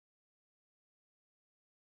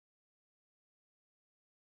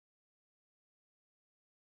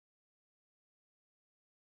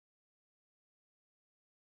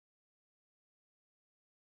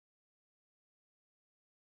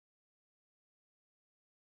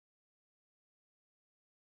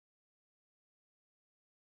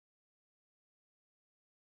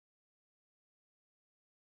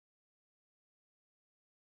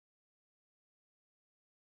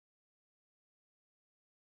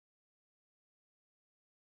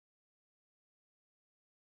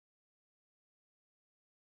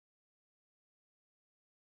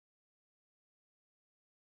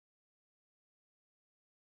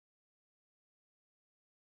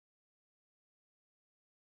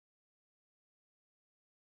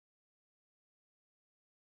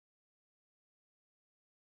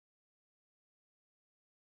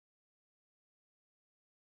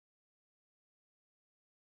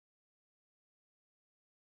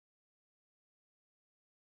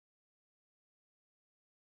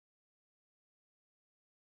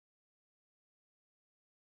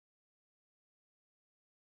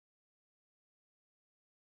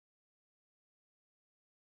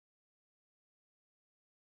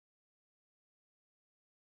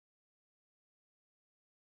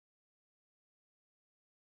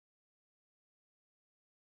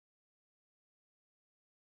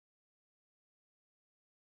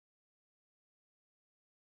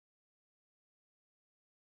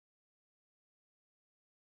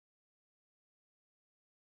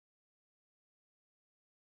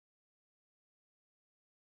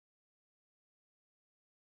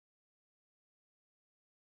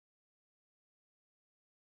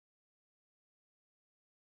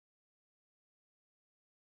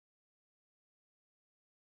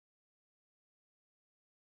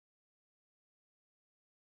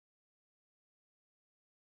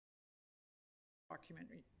document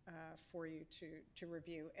for you to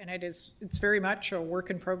review. And it's very much a work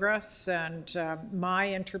in progress, and my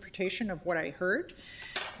interpretation of what I heard.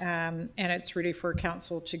 And it's really for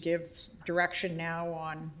council to give direction now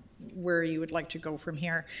on where you would like to go from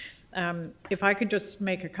here. If I could just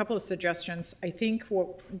make a couple of suggestions, I think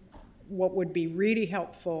what would be really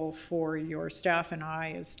helpful for your staff and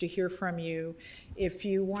I is to hear from you if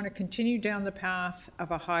you want to continue down the path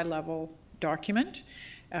of a high-level document,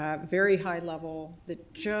 very high level,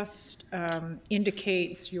 that just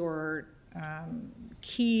indicates your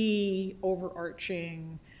key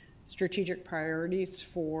overarching strategic priorities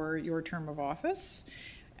for your term of office,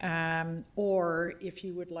 or if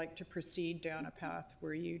you would like to proceed down a path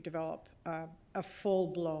where you develop a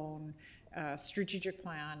full-blown strategic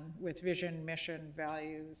plan with vision, mission,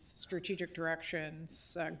 values, strategic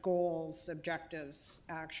directions, goals, objectives,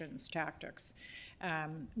 actions, tactics,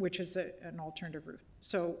 which is an alternative route.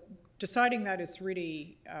 So deciding that is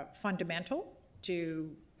really fundamental to,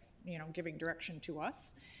 giving direction to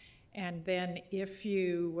us. And then if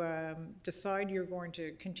you decide you're going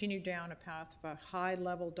to continue down a path of a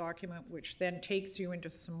high-level document, which then takes you into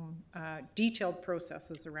some detailed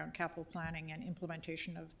processes around capital planning and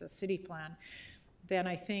implementation of the city plan, then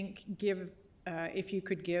I think if you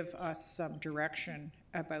could give us some direction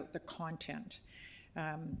about the content.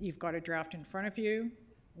 You've got a draft in front of you.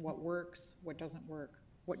 What works? What doesn't work?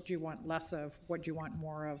 What do you want less of? What do you want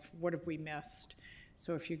more of? What have we missed?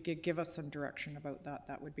 So if you could give us some direction about that,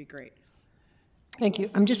 that would be great. Thank you.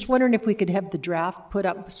 I'm just wondering if we could have the draft put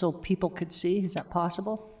up so people could see. Is that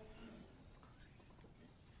possible?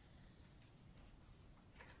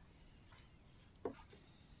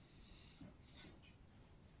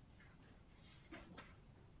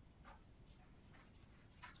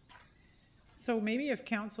 So maybe if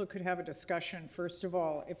council could have a discussion, first of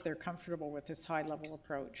all, if they're comfortable with this high-level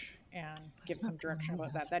approach and give some direction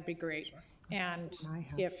about that, that'd be great. And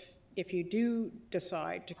if you do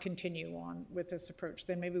decide to continue on with this approach,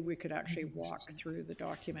 then maybe we could actually walk through the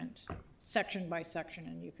document section by section,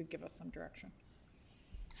 and you could give us some direction.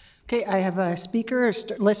 Okay, I have a speaker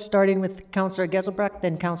list starting with Councillor Geselbrecht,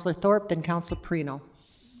 then Councillor Thorpe, then Councillor Perino.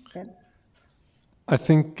 Okay. I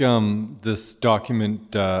think this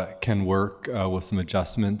document can work with some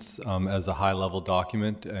adjustments as a high-level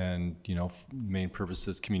document, and main purpose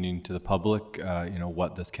is communicating to the public,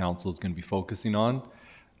 what this council is going to be focusing on.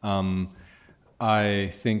 I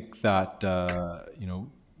think that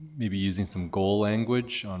maybe using some goal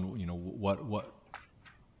language on what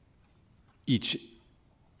each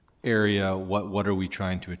area, what are we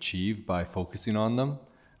trying to achieve by focusing on them.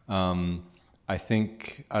 I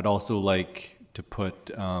think I'd also like to put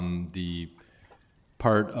the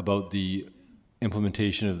part about the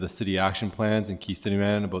implementation of the city action plans and key city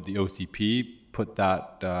man, about the OCP, put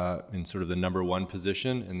that in sort of the #1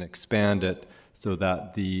 position and expand it so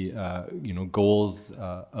that the goals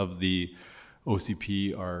of the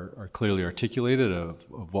OCP are clearly articulated of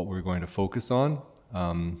what we're going to focus on,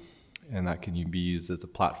 and that can be used as a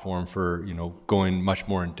platform for going much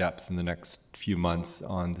more in depth in the next few months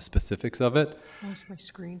on the specifics of it. Where's my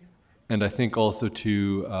screen? And I think also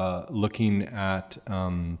to looking at,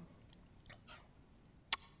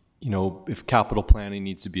 if capital planning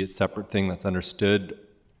needs to be a separate thing that's understood,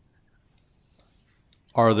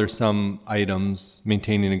 are there some items,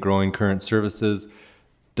 maintaining and growing current services,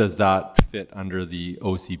 does that fit under the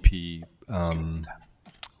OCP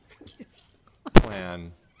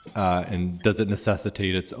plan? And does it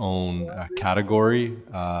necessitate its own category?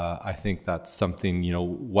 I think that's something,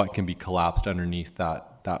 what can be collapsed underneath that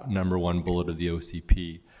 #1 bullet of the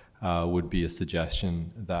OCP would be a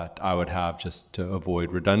suggestion that I would have just to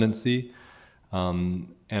avoid redundancy.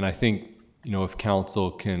 And I think, if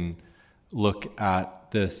council can look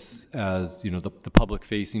at this as, the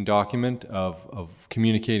public-facing document of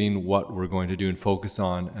communicating what we're going to do and focus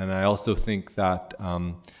on. And I also think that,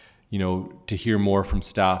 to hear more from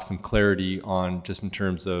staff, some clarity on just in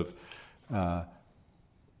terms of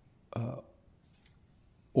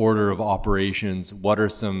order of operations, what are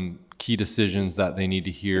some key decisions that they need to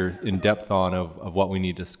hear in depth on of what we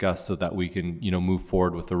need to discuss so that we can, move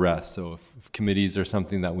forward with the rest. So if committees are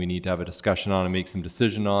something that we need to have a discussion on and make some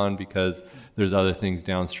decision on because there's other things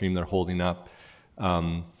downstream that are holding up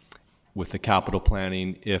with the capital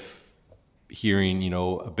planning, if hearing,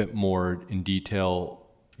 a bit more in detail,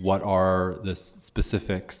 what are the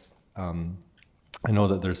specifics? I know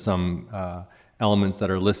that there's some elements that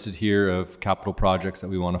are listed here of capital projects that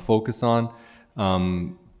we want to focus on,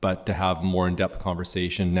 but to have more in-depth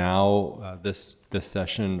conversation now, this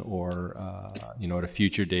session, or at a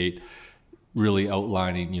future date, really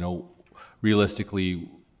outlining, realistically,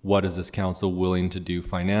 what is this council willing to do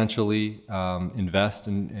financially, invest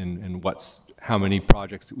in how many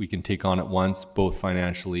projects that we can take on at once, both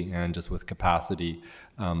financially and just with capacity.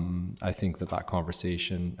 I think that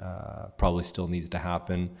conversation probably still needs to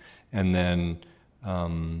happen. And then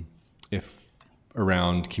if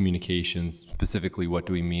around communications, specifically, what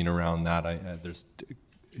do we mean around that? There's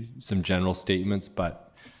some general statements,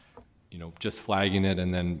 but just flagging it,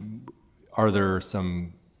 and then are there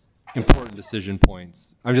some important decision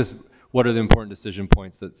points? What are the important decision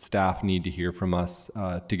points that staff need to hear from us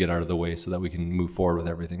to get out of the way so that we can move forward with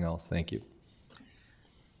everything else? Thank you.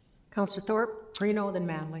 Councillor Thorpe, Perino, then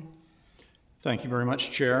Manley. Thank you very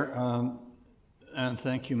much, Chair. And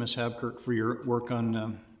thank you, Ms. Habkirk, for your work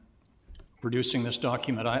on producing this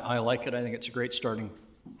document. I like it. I think it's a great starting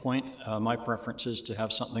point. My preference is to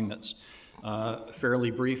have something that's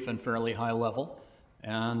fairly brief and fairly high level.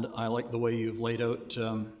 And I like the way you've laid out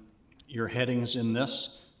your headings in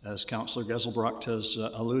this, as Councillor Geselbrecht has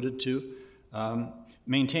alluded to.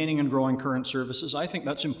 Maintaining and growing current services, I think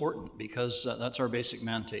that's important because that's our basic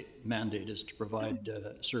mandate is to provide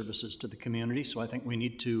services to the community. So I think we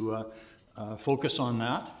need to focus on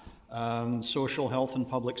that. Social health and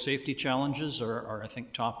public safety challenges are I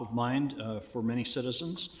think, top of mind for many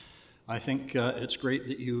citizens. I think it's great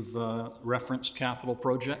that you've referenced capital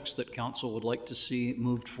projects that council would like to see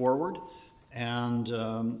moved forward. And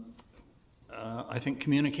I think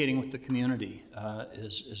communicating with the community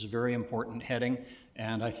is a very important heading,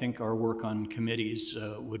 and I think our work on committees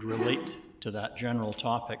would relate to that general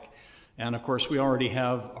topic. And of course, we already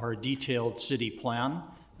have our detailed city plan,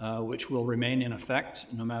 which will remain in effect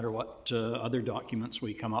no matter what other documents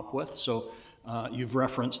we come up with. So you've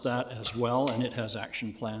referenced that as well, and it has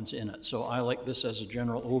action plans in it. So I like this as a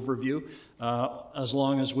general overview, as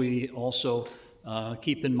long as we also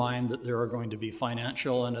keep in mind that there are going to be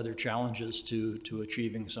financial and other challenges to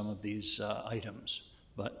achieving some of these items.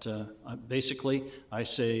 But basically, I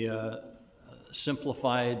say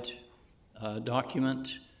simplified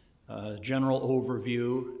document, general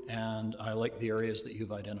overview, and I like the areas that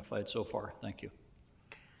you've identified so far. Thank you.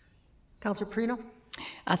 Councillor Perino.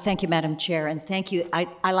 Thank you, Madam Chair, and thank you.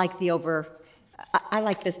 I like I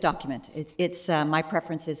like this document. It's my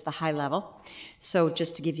preference is the high level. So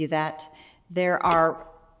just to give you that, there are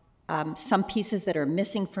some pieces that are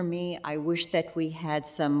missing for me. I wish that we had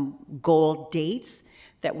some goal dates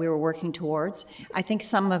that we were working towards. I think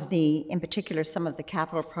in particular, some of the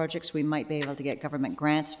capital projects we might be able to get government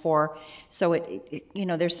grants for. So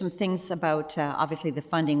there's some things about obviously the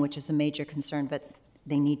funding, which is a major concern, but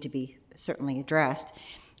they need to be certainly addressed.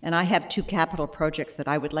 And I have 2 capital projects that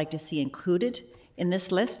I would like to see included in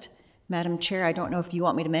this list. Madam Chair, I don't know if you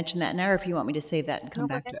want me to mention that now or if you want me to save that and come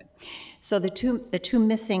back to it. So the two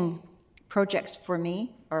missing projects for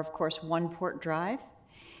me are, of course, One Port Drive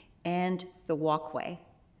and the walkway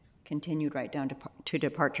continued right down to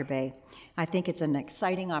Departure Bay. I think it's an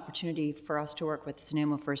exciting opportunity for us to work with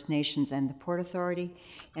Sonoma First Nations and the Port Authority,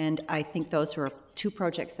 and I think those were 2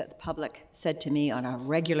 projects that the public said to me on a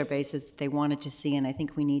regular basis that they wanted to see, and I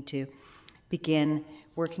think we need to begin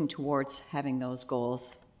working towards having those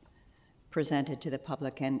goals presented to the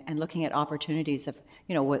public and looking at opportunities of,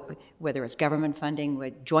 whether it's government funding,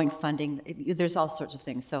 with joint funding, there's all sorts of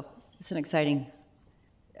things. So it's an exciting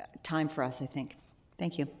time for us, I think.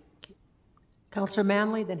 Thank you. Councillor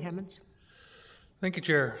Manley, then Hemmons. Thank you,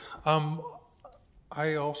 Chair.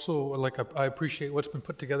 I also I appreciate what's been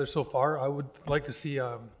put together so far. I would like to see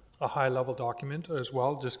a high-level document as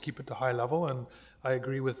well. Just keep it to high level, and I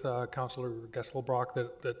agree with Councillor Geselbrecht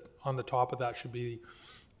that on the top of that should be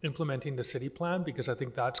implementing the city plan, because I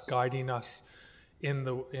think that's guiding us in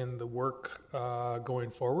the work going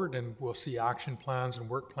forward, and we'll see action plans and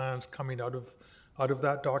work plans coming out of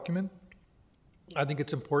that document. I think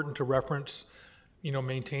it's important to reference,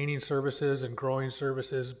 maintaining services and growing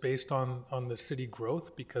services based on the city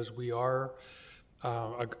growth, because we are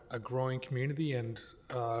a growing community, and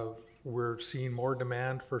we're seeing more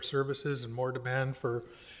demand for services and more demand for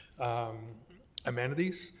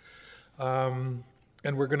amenities.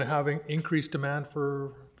 And we're going to have increased demand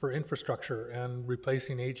for infrastructure and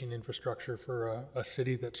replacing aging infrastructure for a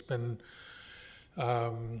city that's been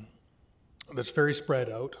that's very spread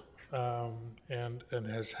out and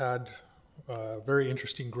has had very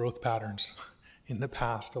interesting growth patterns in the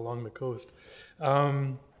past along the coast.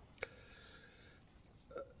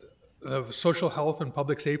 The social health and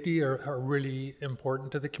public safety are really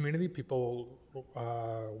important to the community. People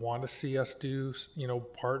want to see us do,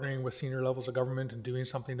 partnering with senior levels of government and doing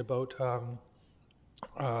something about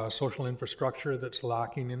social infrastructure that's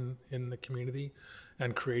lacking in the community.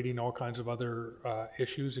 and creating all kinds of other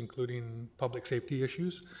issues, including public safety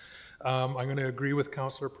issues. I'm going to agree with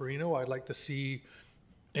Councillor Perino. I'd like to see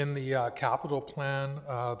in the capital plan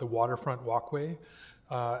the waterfront walkway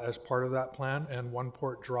as part of that plan, and One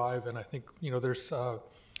Port Drive. And I think, you know, there's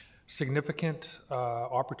significant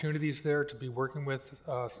opportunities there to be working with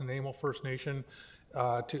Snuneymuxw First Nation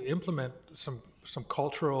to implement some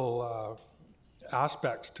cultural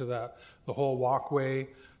aspects to that, the whole walkway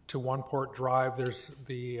to One Port Drive. There's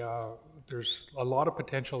a lot of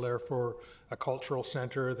potential there for a cultural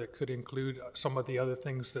center that could include some of the other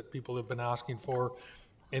things that people have been asking for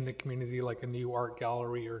in the community, like a new art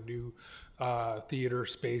gallery or new theater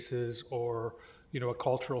spaces, or, you know, a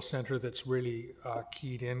cultural center that's really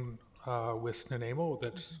keyed in with Snuneymuxw,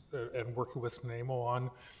 that's and working with Snuneymuxw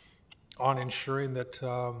on ensuring that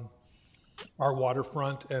our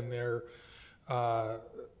waterfront and their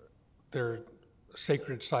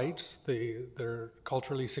sacred sites, their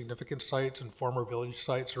culturally significant sites and former village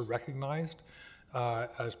sites are recognized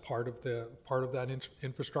as part of that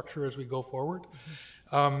infrastructure as we go forward.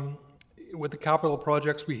 With the capital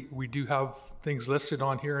projects, we do have things listed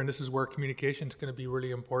on here, and this is where communication is going to be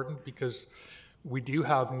really important, because we do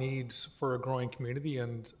have needs for a growing community,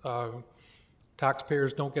 and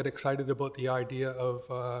taxpayers don't get excited about the idea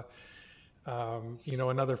of you know,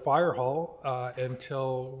 another fire hall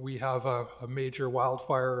until we have a major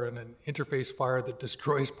wildfire and an interface fire that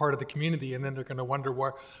destroys part of the community, and then they're going to wonder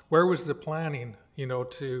where was the planning, you know,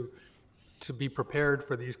 to be prepared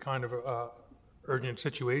for these kind of urgent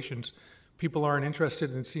situations. People aren't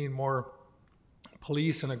interested in seeing more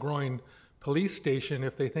police and a growing police station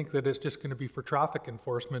if they think that it's just going to be for traffic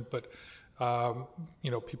enforcement. But you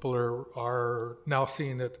know, people are now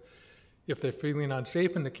seeing that if they're feeling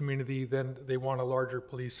unsafe in the community, then they want a larger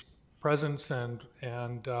police presence and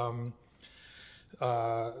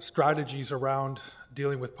strategies around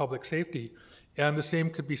dealing with public safety. And the same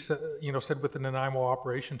could be said, you know, said with the Nanaimo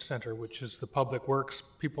Operations Center, which is the public works.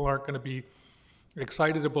 People aren't going to be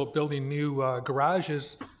excited about building new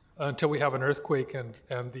garages until we have an earthquake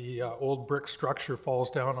and the old brick structure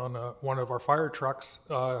falls down on one of our fire trucks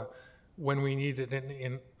when we need it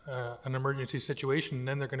in an emergency situation. And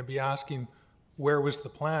then they're going to be asking, where was the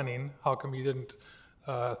planning? How come you didn't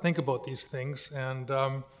think about these things? And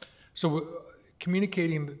so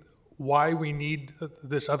communicating why we need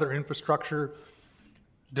this other infrastructure,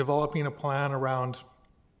 developing a plan around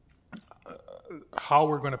how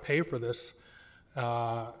we're going to pay for this,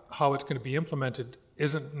 how it's going to be implemented,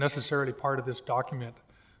 isn't necessarily part of this document,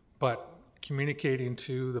 but communicating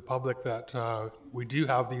to the public that we do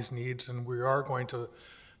have these needs and we are going to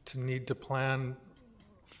need to plan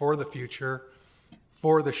for the future,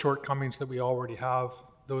 for the shortcomings that we already have.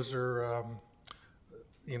 Those are,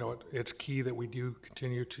 you know, it's key that we do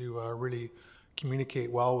continue to really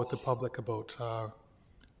communicate well with the public about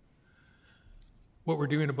what we're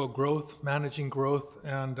doing about growth, managing growth,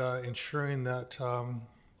 and ensuring that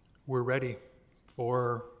we're ready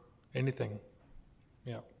for anything.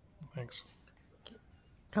 Yeah, thanks.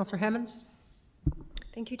 Councillor Hammonds?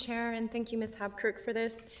 Thank you, Chair, and thank you, Ms. Habkirk, for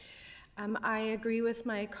this. I agree with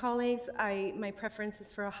my colleagues. My preference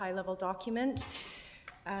is for a high-level document.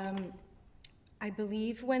 I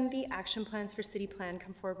believe when the action plans for city plan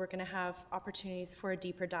come forward, we're going to have opportunities for a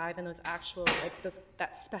deeper dive in those actual,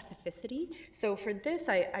 that specificity. So for this,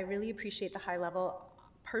 I really appreciate the high level.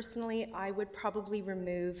 Personally, I would probably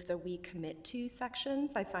remove the "we commit to"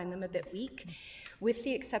 sections. I find them a bit weak, with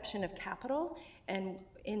the exception of capital. And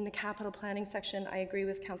in the capital planning section, I agree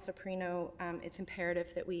with Councillor Perino. It's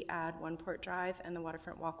imperative that we add One Port Drive and the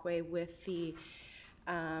waterfront walkway with the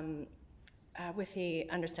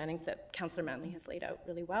understandings that Councillor Manley has laid out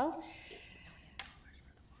really well.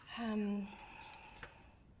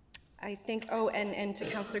 I think, oh, and to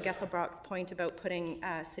Councillor Gesselbrock's point about putting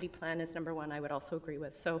city plan as number one, I would also agree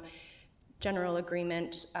with. So general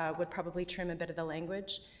agreement would probably trim a bit of the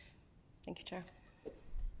language. Thank you, Chair.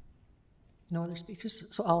 No other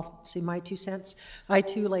speakers? So I'll say my 2 cents. I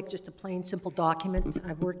too like just a plain, simple document.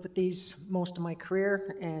 I've worked with these most of my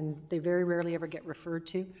career, and they very rarely ever get referred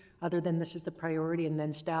to, other than this is the priority, and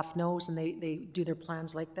then staff knows, and they do their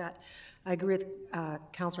plans like that. I agree with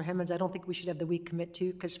Councillor Hammonds. I don't think we should have the "we commit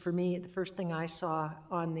to," because for me, the first thing I saw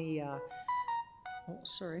on the,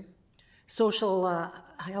 social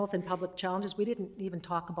health and public challenges, we didn't even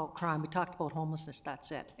talk about crime. We talked about homelessness, that's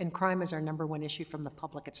it. And crime is our number one issue from the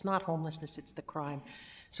public. It's not homelessness, it's the crime.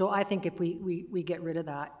 So I think if we get rid of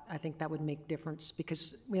that, I think that would make difference,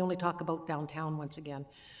 because we only talk about downtown once again.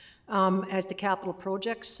 As to capital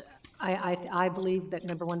projects, I believe that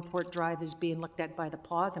number 1 Port Drive is being looked at by the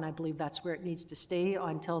POG, and I believe that's where it needs to stay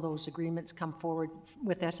until those agreements come forward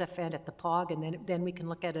with SFN at the POG, and then we can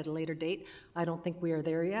look at it at a later date. I don't think we are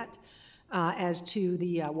there yet. As to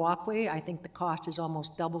the walkway, I think the cost has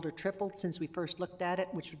almost doubled or tripled since we first looked at it,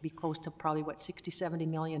 which would be close to probably, what, 60, 70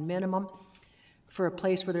 million minimum for a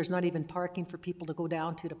place where there's not even parking for people to go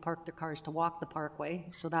down to park their cars to walk the parkway.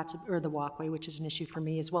 So that's, or the walkway, which is an issue for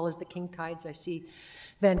me, as well as the King Tides. I see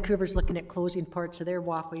Vancouver's looking at closing parts of their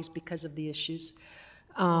walkways because of the issues.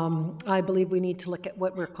 I believe we need to look at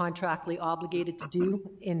what we're contractually obligated to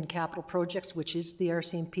do in capital projects, which is the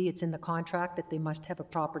RCMP. It's in the contract that they must have a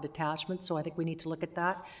proper detachment, so I think we need to look at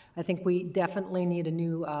that. I think we definitely need a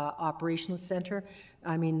new operational center.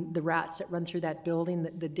 I mean, the rats that run through that building,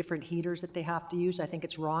 the different heaters that they have to use, I think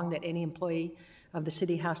it's wrong that any employee of the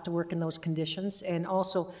city has to work in those conditions. And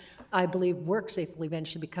also, I believe WorkSafe will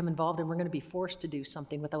eventually become involved, and we're going to be forced to do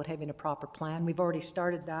something without having a proper plan. We've already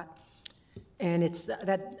started that. And it's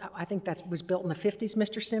that, I think that was built in the 50s,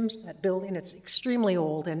 Mr. Sims, that building. It's extremely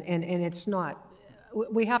old, and it's not,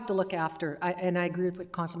 we have to look after, and I agree with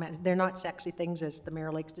what Councilman, they're not sexy things, as the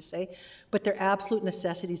mayor likes to say, but they're absolute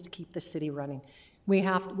necessities to keep the city running. We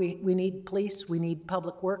need police, we need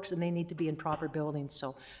public works, and they need to be in proper buildings.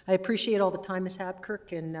 So I appreciate all the time, Ms.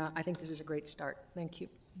 Habkirk, and I think this is a great start. Thank you.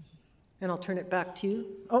 And I'll turn it back to you.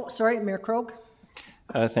 Oh, sorry, Mayor Krogh.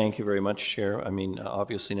 Thank you very much, Chair. I mean,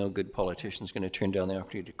 obviously no good politician is going to turn down the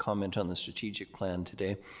opportunity to comment on the strategic plan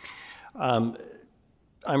today. I'm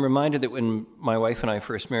reminded that when my wife and I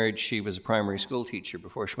first married, she was a primary school teacher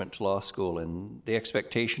before she went to law school, and the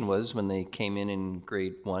expectation was when they came in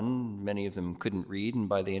grade 1, many of them couldn't read, and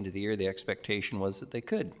by the end of the year the expectation was that they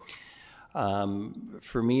could.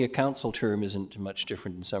 For me, a council term isn't much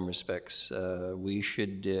different in some respects.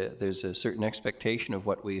 There's a certain expectation of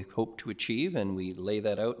what we hope to achieve, and we lay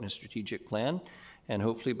that out in a strategic plan. And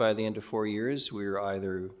hopefully by the end of 4 years, we're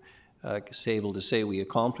either able to say we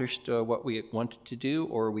accomplished what we wanted to do,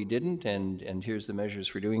 or we didn't, and here's the measures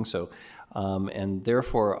for doing so. And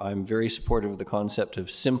therefore, I'm very supportive of the concept of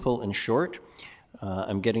simple and short.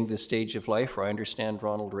 I'm getting to the stage of life where I understand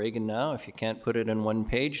Ronald Reagan now. If you can't put it in one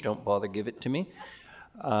page, don't bother give it to me.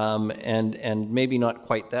 And maybe not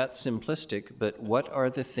quite that simplistic, but what are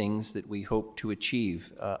the things that we hope to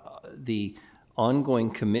achieve? The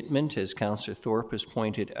ongoing commitment, as Councillor Thorpe has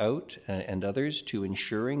pointed out, and others, to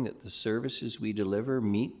ensuring that the services we deliver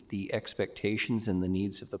meet the expectations and the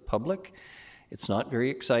needs of the public. It's not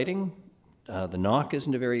very exciting. The knock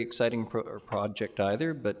isn't a very exciting project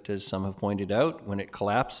either, but as some have pointed out, when it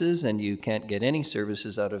collapses and you can't get any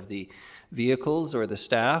services out of the vehicles or the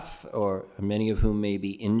staff, or many of whom may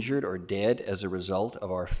be injured or dead as a result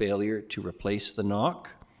of our failure to replace the knock,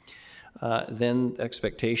 then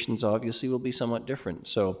expectations obviously will be somewhat different.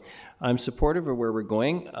 So I'm supportive of where we're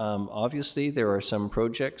going. Obviously, there are some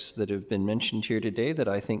projects that have been mentioned here today that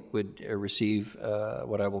I think would receive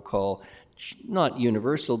what I will call not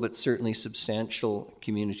universal, but certainly substantial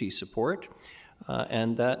community support.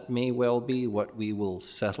 And that may well be what we will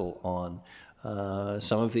settle on.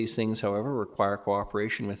 Some of these things, however, require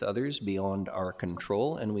cooperation with others beyond our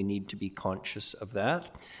control, and we need to be conscious of that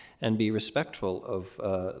and be respectful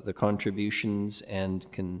of the contributions and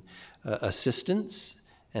assistance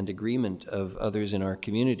and agreement of others in our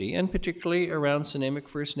community, and particularly around Snuneymuxw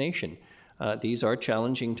First Nation. These are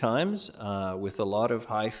challenging times with a lot of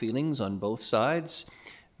high feelings on both sides.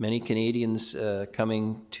 Many Canadians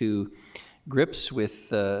coming to grips with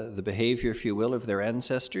the behavior, if you will, of their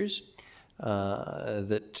ancestors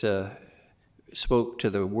that spoke to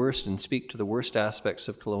the worst and speak to the worst aspects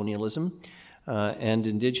of colonialism, and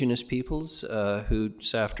Indigenous peoples who,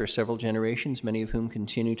 after several generations, many of whom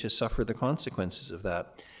continue to suffer the consequences of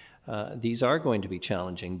that. These are going to be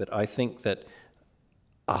challenging, but I think that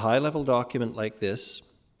a high-level document like this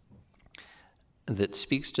that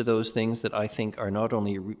speaks to those things that I think are not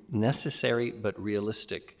only necessary but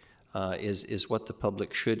realistic is what the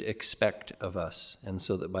public should expect of us. And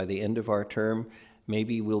so that by the end of our term,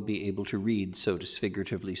 maybe we'll be able to read, so to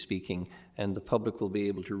figuratively speaking, and the public will be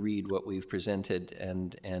able to read what we've presented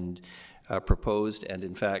and proposed, and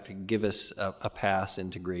in fact give us a pass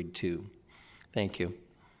into grade 2. Thank you.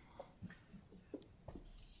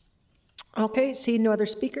 Okay, see no other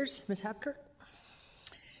speakers. Ms. Habkirk?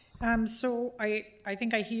 So I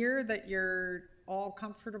think I hear that you're all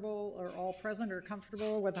comfortable, or all present are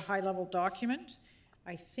comfortable with a high-level document.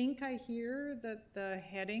 I think I hear that the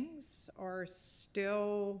headings are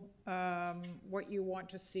still what you want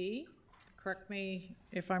to see. Correct me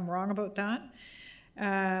if I'm wrong about that.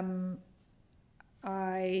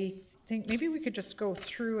 I think maybe we could just go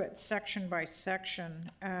through it section by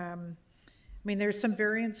section. I mean, there's some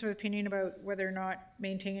variance of opinion about whether or not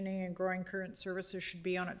maintaining and growing current services should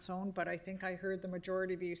be on its own, but I think I heard the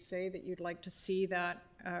majority of you say that you'd like to see that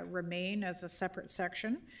remain as a separate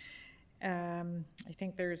section. I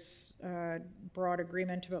think there's broad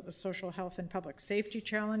agreement about the social health and public safety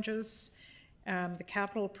challenges. The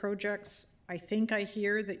capital projects, I think I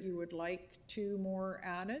hear that you would like 2 more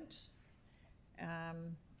added.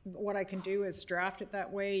 What I can do is draft it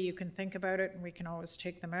that way. You can think about it and we can always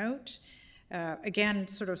take them out. Again,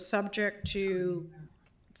 sort of subject to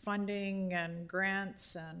funding and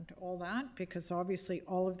grants and all that, because obviously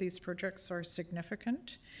all of these projects are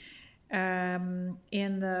significant. In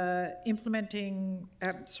the implementing,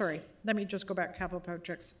 let me just go back, capital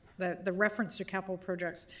projects. The reference to capital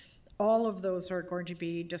projects, all of those are going to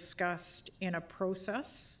be discussed in a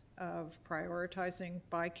process of prioritizing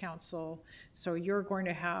by council. So you're going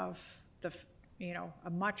to have a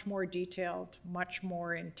much more detailed, much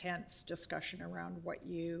more intense discussion around what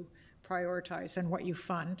you prioritize and what you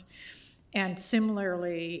fund. And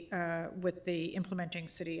similarly, with the implementing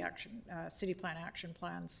city plan action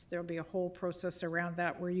plans, there'll be a whole process around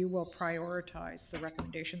that where you will prioritize the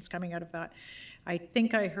recommendations coming out of that. I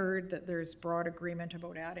think I heard that there's broad agreement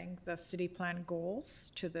about adding the city plan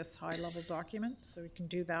goals to this high-level document, so we can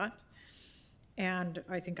do that. And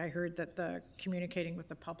I think I heard that the communicating with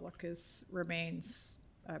the public remains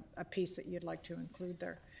a piece that you'd like to include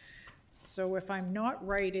there. So if I'm not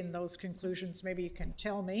right in those conclusions, maybe you can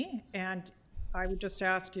tell me. And I would just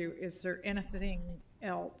ask you, is there anything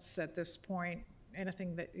else at this point,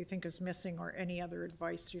 anything that you think is missing, or any other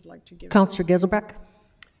advice you'd like to give? Councillor Giselbrecht?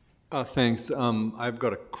 Thanks. I've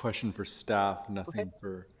got a question for staff, nothing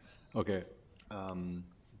for, okay.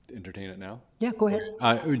 Entertain it now? Yeah, go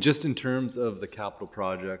ahead. Just in terms of the capital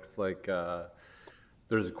projects, like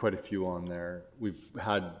there's quite a few on there. We've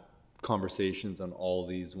had conversations on all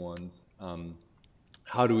these ones.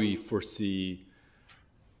 How do we foresee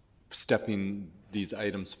stepping these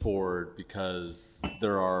items forward, because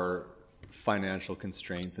there are financial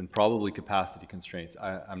constraints and probably capacity constraints.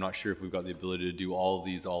 I'm not sure if we've got the ability to do all of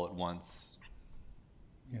these all at once.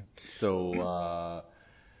 Yeah. So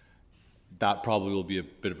that probably will be a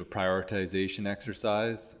bit of a prioritization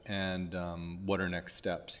exercise. And what are next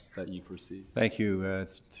steps that you foresee? Thank you,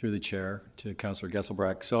 through the chair, to Councillor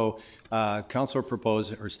Giselbrecht. So councillor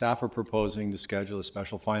proposing, or staff are proposing to schedule a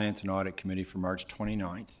special finance and audit committee for March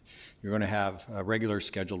 29th. You're going to have a regular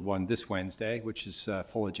scheduled one this Wednesday, which is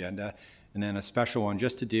full agenda, and then a special one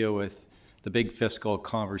just to deal with the big fiscal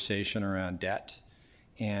conversation around debt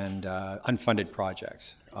and unfunded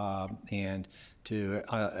projects, and to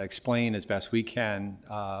explain as best we can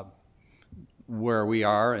where we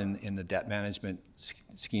are in the debt management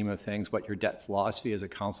scheme of things, what your debt philosophy as a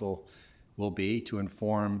council will be to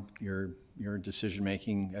inform your decision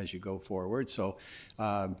making as you go forward. So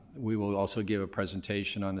we will also give a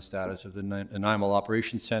presentation on the status of the Nanaimo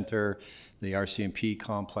Operations Center, the RCMP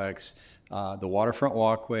complex, the Waterfront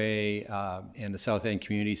Walkway, and the South End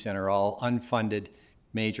Community Center, all unfunded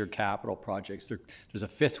major capital projects. There's a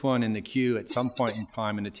fifth one in the queue at some point in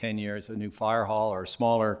time in the 10 years, a new fire hall or a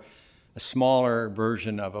smaller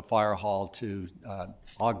version of a fire hall to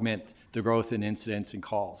augment the growth in incidents and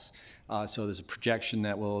calls. So there's a projection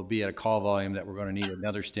that will be at a call volume that we're going to need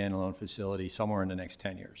another standalone facility somewhere in the next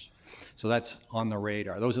 10 years. So that's on the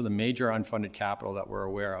radar. Those are the major unfunded capital that we're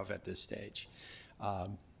aware of at this stage.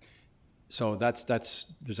 So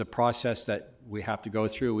there's a process that we have to go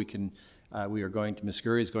through. Ms.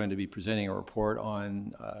 Gurry is going to be presenting a report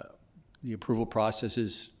on the approval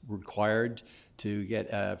processes required to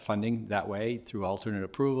get funding that way through alternate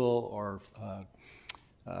approval or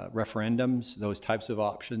referendums, those types of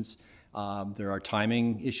options. There are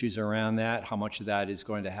timing issues around that, how much of that is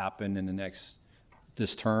going to happen in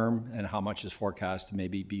this term and how much is forecast to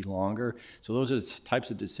maybe be longer. So those are the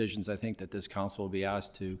types of decisions I think that this council will be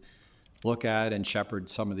asked to look at and shepherd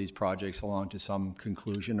some of these projects along to some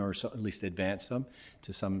conclusion, or at least advance them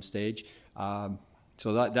to some stage.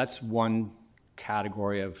 So that's one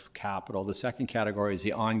category of capital. The second category is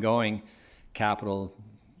the ongoing capital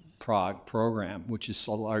program, which is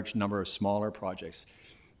a large number of smaller projects.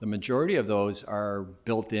 The majority of those are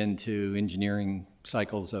built into engineering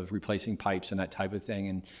cycles of replacing pipes and that type of thing,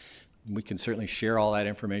 and we can certainly share all that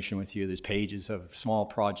information with you. There's pages of small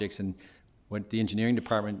projects, and what the engineering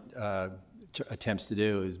department attempts to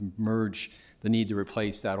do is merge the need to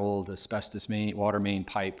replace that old asbestos water main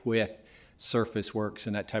pipe with surface works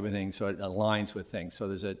and that type of thing, so it aligns with things. So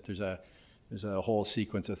there's a whole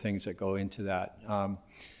sequence of things that go into that.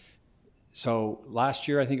 So last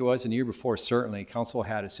year, I think it was, and the year before, certainly, council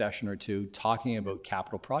had a session or two talking about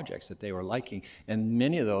capital projects that they were liking. And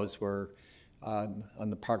many of those were on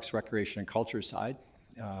the Parks, Recreation, and Culture side.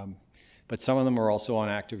 But some of them are also on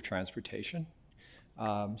active transportation.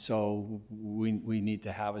 So we need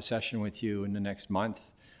to have a session with you in the next month,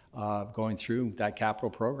 going through that capital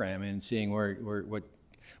program and seeing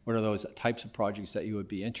what are those types of projects that you would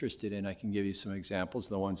be interested in. I can give you some examples.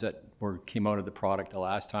 The ones that came out of the product the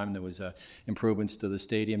last time, there was improvements to the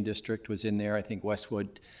stadium district was in there. I think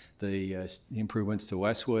Westwood, the improvements to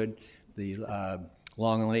Westwood, the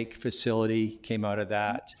Long Lake facility came out of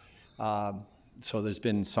that. So there's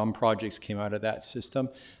been some projects came out of that system.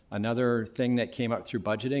 Another thing that came up through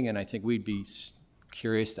budgeting, and I think we'd be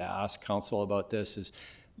curious to ask council about this, is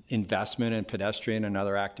investment in pedestrian and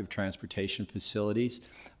other active transportation facilities.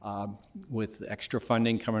 With extra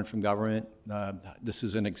funding coming from government, this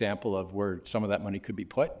is an example of where some of that money could be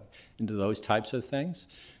put into those types of things.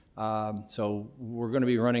 So we're going to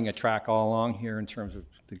be running a track all along here in terms of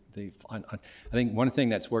I think one thing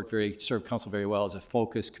that's served council very well is a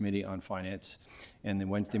focus committee on finance, and then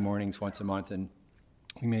Wednesday mornings once a month, and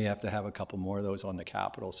we may have to have a couple more of those on the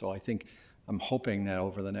capital. So I'm hoping that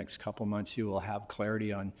over the next couple months you will have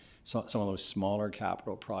clarity on some of those smaller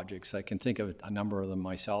capital projects. I can think of a number of them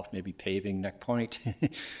myself, maybe paving Neck Point,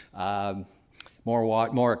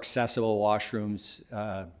 more accessible washrooms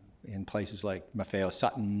in places like Maffeo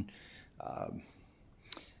Sutton.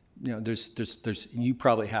 You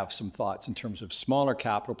probably have some thoughts in terms of smaller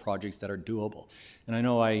capital projects that are doable. And I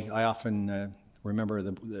know I often remember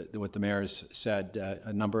what the mayor has said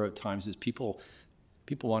a number of times is people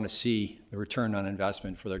want to see the return on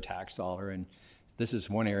investment for their tax dollar, and this is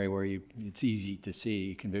one area where it's easy to see.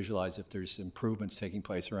 You can visualize if there's improvements taking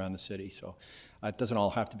place around the city. So it doesn't all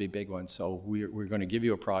have to be big ones. So we're going to give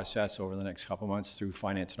you a process over the next couple months through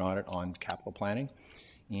finance and audit on capital planning,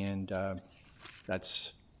 and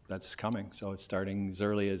that's coming. So it's starting as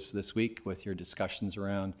early as this week with your discussions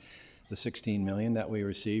around the $16 million that we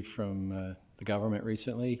received from the government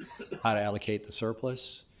recently, how to allocate the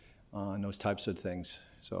surplus, and those types of things.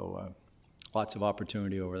 So lots of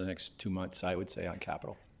opportunity over the next 2 months, I would say, on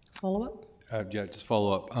capital. Follow-up? Yeah, just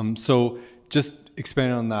follow up. So just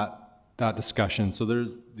expanding on that discussion. So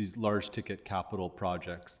there's these large ticket capital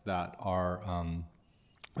projects that are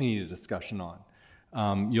we need a discussion on.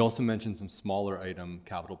 You also mentioned some smaller item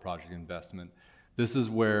capital project investment. This is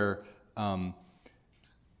where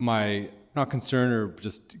my not concern or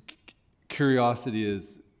just curiosity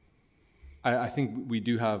is. I think we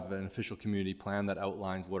do have an official community plan that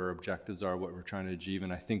outlines what our objectives are, what we're trying to achieve,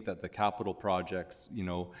 and I think that the capital projects,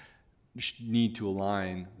 need to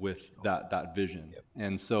align with that vision. Yep.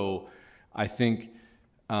 And so, I think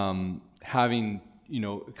having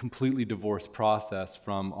a completely divorced process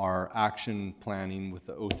from our action planning with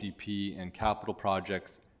the OCP and capital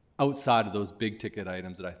projects outside of those big ticket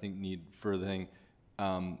items that I think need furthering.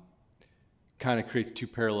 Kind of creates two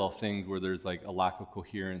parallel things where there's like a lack of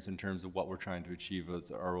coherence in terms of what we're trying to achieve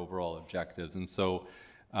as our overall objectives. And so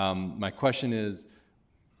my question is,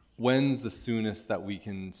 when's the soonest that we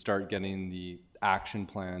can start getting the action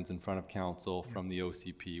plans in front of council from the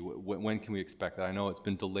OCP? When can we expect that? I know it's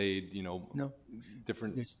been delayed, No.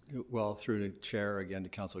 different. Well, through the chair, again, to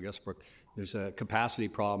Councilor Gesselbrook, there's a capacity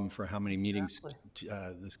problem for how many meetings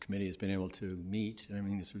this committee has been able to meet. And I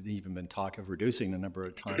mean, there's even been talk of reducing the number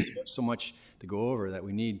of times. We have so much to go over that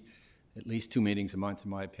we need at least 2 meetings a month, in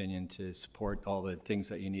my opinion, to support all the things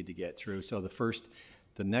that you need to get through. So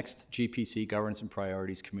the next GPC, Governance and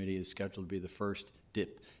Priorities Committee, is scheduled to be the first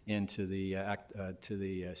dip into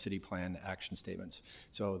the city plan action statements.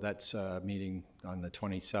 So that's a meeting on the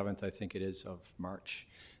 27th, I think it is, of March.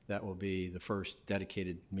 That will be the first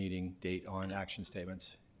dedicated meeting date on action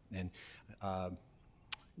statements. And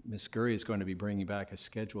Ms. Gurry is going to be bringing back a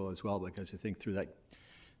schedule as well, because I think through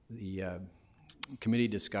the committee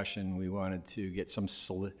discussion, we wanted to get some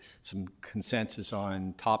consensus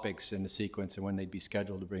on topics in the sequence and when they'd be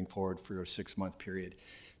scheduled to bring forward for a 6-month period.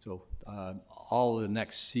 So all of the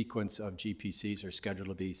next sequence of GPCs are scheduled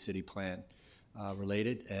to be city plan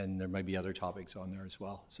related, and there might be other topics on there as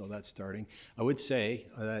well. So that's starting. I would say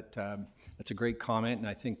that that's a great comment, and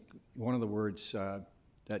I think one of the words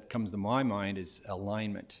that comes to my mind is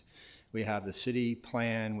alignment. We have the city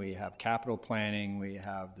plan, we have capital planning, we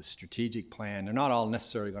have the strategic plan. They're not all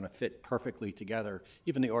necessarily going to fit perfectly together.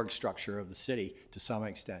 Even the org structure of the city, to some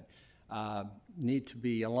extent, need to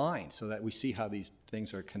be aligned so that we see how these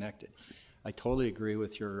things are connected. I totally agree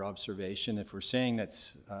with your observation. If we're saying that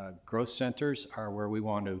growth centers are where we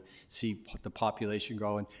want to see the population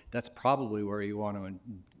grow, and that's probably where you want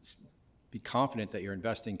to be confident that you're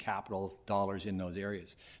investing capital dollars in those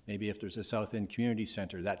areas. Maybe if there's a South End Community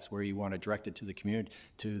Center, that's where you want to direct it to the community,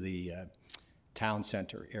 to the town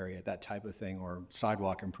center area, that type of thing, or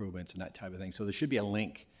sidewalk improvements and that type of thing. So there should be a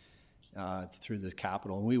link through the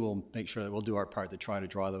capital, and we will make sure that we'll do our part to try to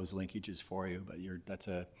draw those linkages for you, but that's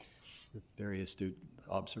a very astute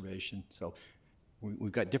observation. So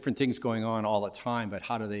we've got different things going on all the time, but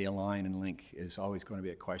how do they align and link is always going to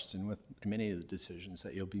be a question with many of the decisions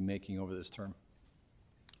that you'll be making over this term.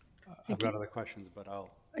 I've got other questions, but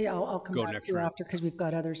I'll come go back next to you round. after, because we've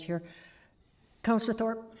got others here. Councillor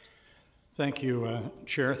Thorpe? Thank you,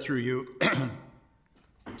 Chair, through you.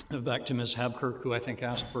 Back to Ms. Habkirk, who I think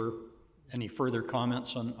asked for any further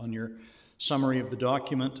comments on your summary of the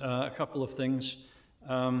document. A couple of things.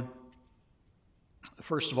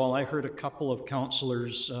 First of all, I heard a couple of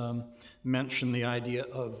councillors mention the idea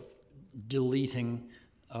of deleting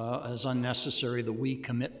as unnecessary the "we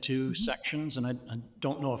commit to" sections, and I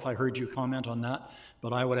don't know if I heard you comment on that,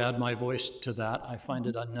 but I would add my voice to that. I find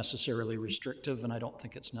it unnecessarily restrictive, and I don't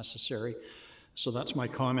think it's necessary. So that's my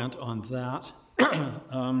comment on that.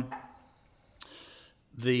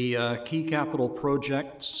 The key capital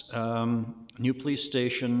projects, new police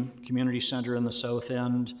station, community center in the South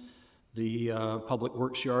End, the public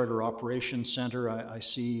works yard or operations center, I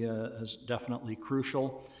see as definitely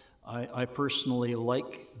crucial. I personally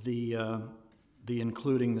like the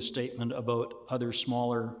including the statement about other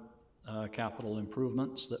smaller capital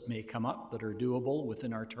improvements that may come up that are doable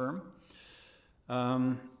within our term.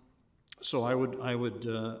 So I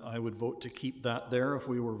would vote to keep that there if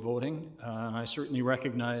we were voting. And I certainly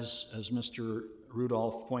recognize, as Mr.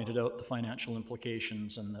 Rudolph pointed out, the financial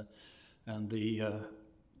implications and the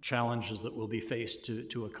challenges that will be faced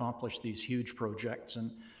to accomplish these huge projects,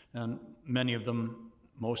 and many of them,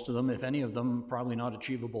 most of them, if any of them, probably not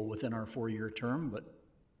achievable within our 4-year term, but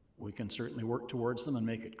we can certainly work towards them and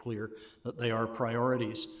make it clear that they are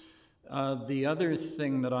priorities. The other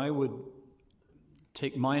thing that I would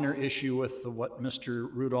take minor issue with what Mr.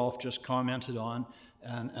 Rudolph just commented on,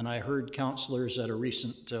 and I heard councillors at a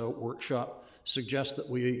recent workshop suggest that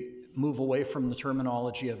we move away from the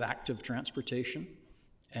terminology of active transportation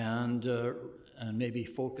and maybe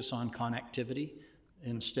focus on connectivity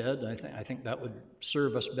instead. I think that would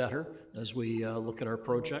serve us better as we look at our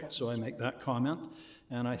project, so I make that comment.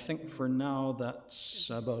 And I think for now, that's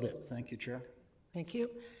about it. Thank you, Chair. Thank you.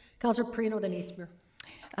 Councillor Perino, then Eastmere.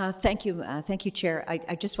 Thank you, Chair.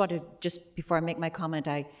 I just want to, just before I make my comment,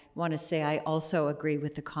 I want to say I also agree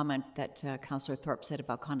with the comment that Councillor Thorpe said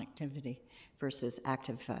about connectivity versus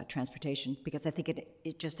active transportation, because I think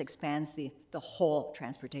it just expands the whole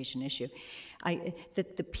transportation issue.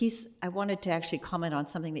 The piece, I wanted to actually comment on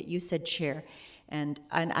something that you said, Chair, and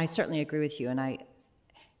I certainly agree with you, and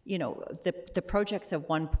the projects of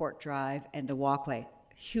One Port Drive and the walkway,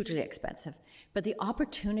 hugely expensive, but the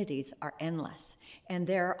opportunities are endless, and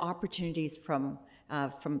there are opportunities from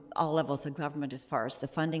all levels of government as far as the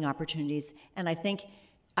funding opportunities, and I think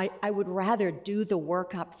I would rather do the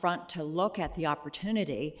work up front to look at the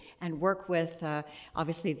opportunity and work with,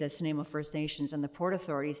 obviously, the Nanaimo First Nations and the Port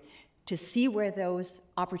Authorities to see where those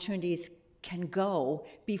opportunities can go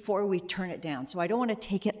before we turn it down. So I don't want to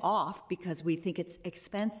take it off because we think it's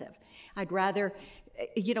expensive. I'd rather,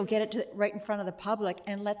 get it right in front of the public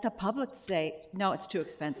and let the public say, no, it's too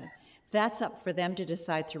expensive. That's up for them to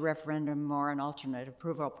decide through referendum or an alternate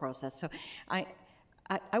approval process. So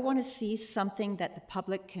I want to see something that the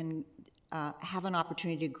public can have an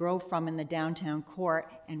opportunity to grow from in the downtown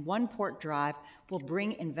core, and One Port Drive will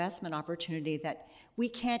bring investment opportunity that we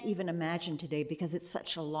can't even imagine today because it's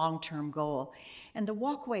such a long-term goal. And the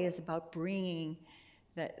walkway is about bringing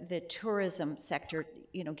the tourism sector,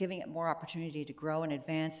 giving it more opportunity to grow and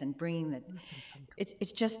advance, and bringing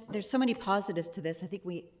it's just, there's so many positives to this. I think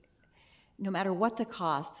no matter what the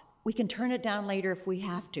cost, we can turn it down later if we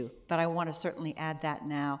have to, but I want to certainly add that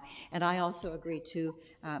now. And I also agree too,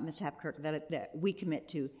 Ms. Habkirk, that we commit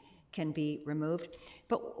to can be removed.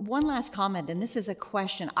 But one last comment, and this is a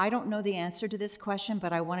question. I don't know the answer to this question,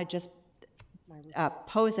 but I want to just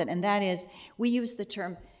pose it, and that is, we use the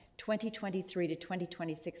term 2023 to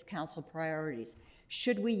 2026 council priorities.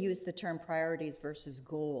 Should we use the term priorities versus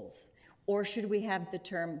goals? Or should we have the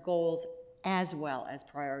term goals as well as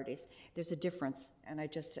priorities? There's a difference, and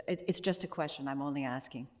it's just a question I'm only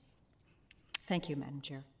asking. Thank you, Madam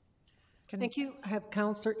Chair. Thank you. I have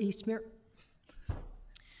Councillor Eastmere.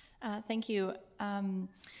 Thank you.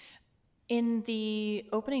 In the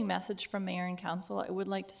opening message from Mayor and Council, I would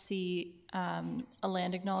like to see a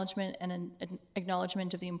land acknowledgement and an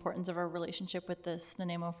acknowledgement of the importance of our relationship with the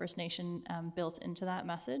Nanaimo First Nation built into that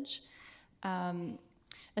message.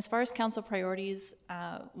 As far as council priorities,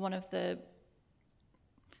 one of the,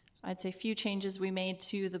 I'd say, few changes we made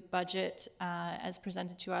to the budget as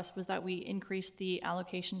presented to us was that we increased the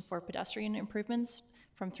allocation for pedestrian improvements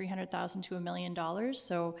from $300,000 to $1 million.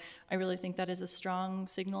 So I really think that is a strong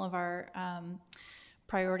signal of our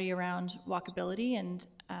priority around walkability, and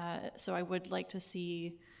so I would like to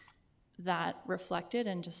see that reflected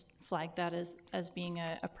and just flag that as being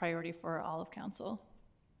a priority for all of council.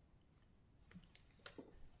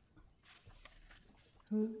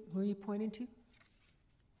 Who are you pointing to?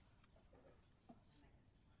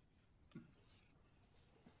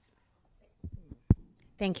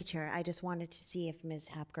 Thank you, Chair. I just wanted to see if Ms.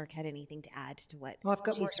 Hapkirk had anything to add to what Oh, I've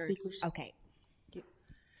got more she's heard. speakers. Okay.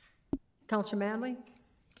 Councillor Manley?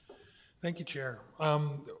 Thank you, Chair.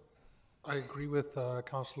 I agree with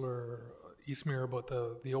Councillor Eastmere about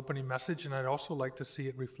the opening message, and I'd also like to see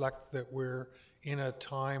it reflect that we're in a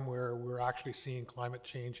time where we're actually seeing climate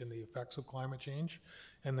change and the effects of climate change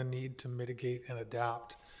and the need to mitigate and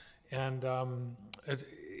adapt. And,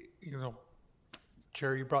 you know,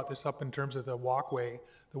 Chair, you brought this up in terms of the walkway,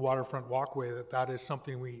 the waterfront walkway, that is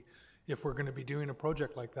something if we're going to be doing a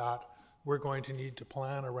project like that, we're going to need to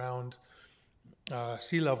plan around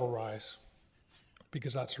sea level rise,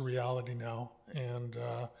 because that's a reality now. And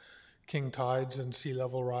king tides and sea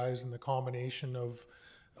level rise and the combination of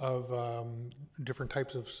different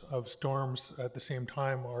types of storms at the same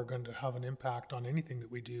time are going to have an impact on anything that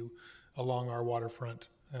we do along our waterfront.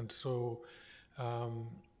 And so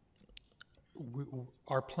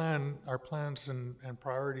our plans and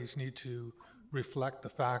priorities need to reflect the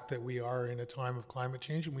fact that we are in a time of climate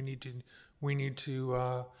change, and we need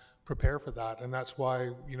to prepare for that. And that's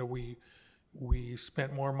why, you know, we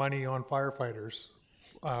spent more money on firefighters.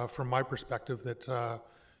 From my perspective, that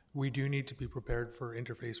we do need to be prepared for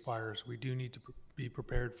interface fires. We do need to be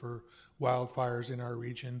prepared for wildfires in our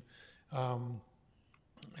region, and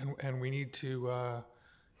we need to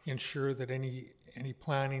ensure that any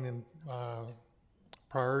planning and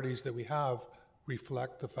priorities that we have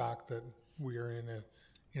reflect the fact that we are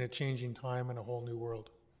in a changing time and a whole new world.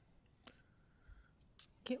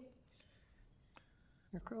 Thank you.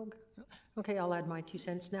 Mayor Krog? Okay, I'll add my 2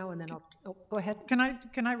 cents now, and then I'll go ahead. Can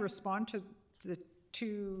I respond to the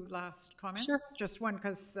two last comments? Sure. Just one,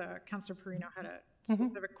 because Councillor Perino had a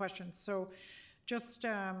specific question. So just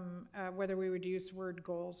whether we would use the word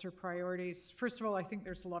goals or priorities. First of all, I think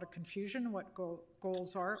there's a lot of confusion what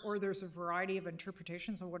goals are, or there's a variety of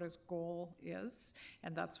interpretations of what a goal is,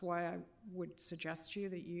 and that's why I would suggest to you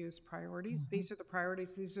that you use priorities. These are the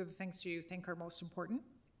priorities. These are the things you think are most important.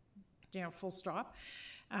 You know, full stop.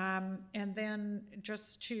 And then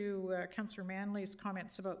just to Councillor Manley's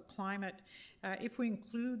comments about climate, if we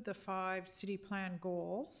include the 5 city plan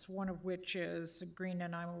goals, one of which is green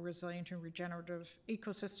and resilient and regenerative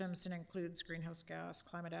ecosystems and includes greenhouse gas,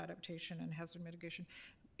 climate adaptation, and hazard mitigation,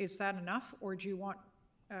 is that enough, or do you want,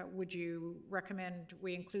 would you recommend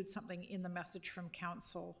we include something in the message from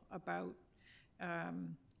council about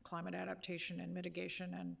climate adaptation and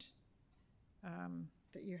mitigation, and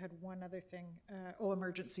that you had one other thing,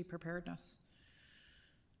 emergency preparedness?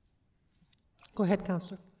 Go ahead,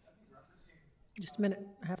 Councillor. Just a minute,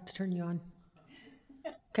 I have to turn you on.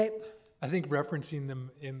 Okay. I think referencing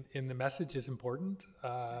them in the message is important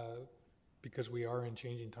because we are in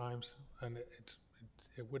changing times, and it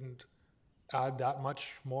wouldn't add that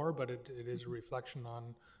much more, but it is a reflection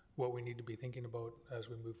on what we need to be thinking about as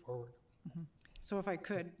we move forward. Mm-hmm. So if I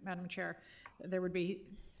could, Madam Chair, there would be,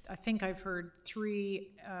 I think I've heard 3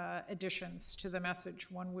 additions to the message.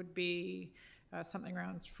 One would be something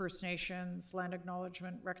around First Nations, land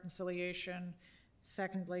acknowledgement, reconciliation.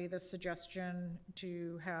 Secondly, the suggestion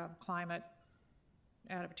to have climate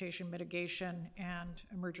adaptation, mitigation, and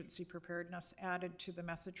emergency preparedness added to the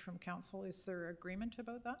message from council. Is there agreement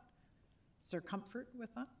about that? Is there comfort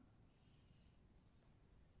with that?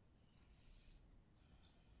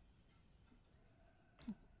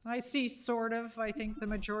 I see sort of, I think the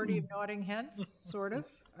majority of nodding heads, sort of.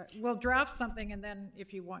 We'll draft something, and then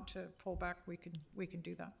if you want to pull back, we can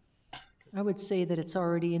do that. I would say that it's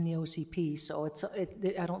already in the OCP, so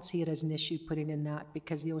I don't see it as an issue putting in that,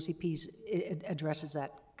 because the OCP it addresses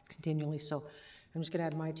that continually. So I'm just going to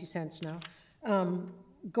add my 2 cents now.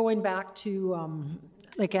 Going back to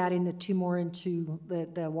like adding the 2 more into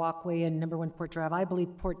the walkway and number 1 Port Drive, I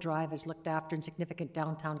believe Port Drive is looked after in significant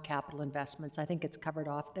downtown capital investments. I think it's covered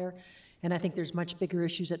off there. And I think there's much bigger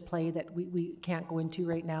issues at play that we can't go into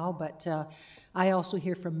right now, but I also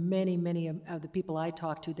hear from many of the people I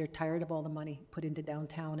talk to, they're tired of all the money put into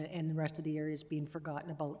downtown and the rest of the areas being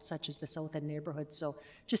forgotten about, such as the South End neighborhood. So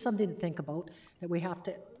just something to think about, that we have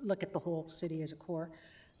to look at the whole city as a core.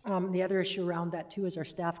 The other issue around that too is our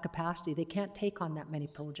staff capacity. They can't take on that many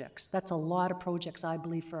projects. That's a lot of projects, I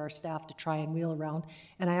believe, for our staff to try and wheel around.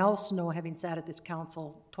 And I also know, having sat at this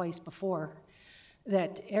council twice before,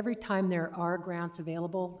 that every time there are grants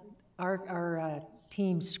available, our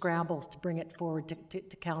team scrambles to bring it forward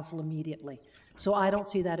to council immediately. So I don't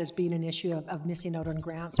see that as being an issue of missing out on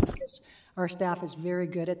grants, because our staff is very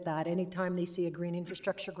good at that. Anytime they see a green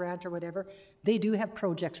infrastructure grant or whatever, they do have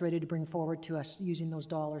projects ready to bring forward to us using those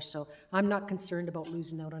dollars. So I'm not concerned about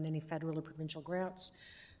losing out on any federal or provincial grants.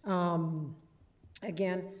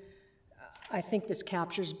 Again, I think this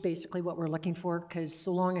captures basically what we're looking for, because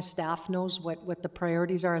so long as staff knows what the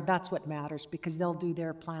priorities are, that's what matters, because they'll do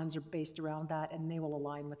their plans are based around that, and they will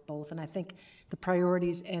align with both. And I think the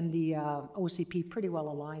priorities and the OCP pretty well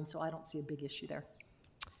align, so I don't see a big issue there.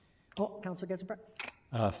 Oh, Councillor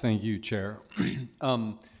Geselbrecht. Thank you, Chair.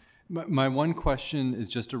 My one question is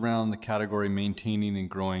just around the category maintaining and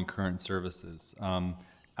growing current services.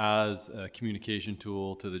 As a communication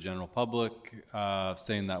tool to the general public,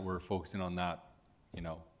 saying that we're focusing on that, you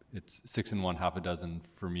know, it's 6 in 1, half a dozen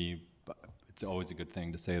for me, but it's always a good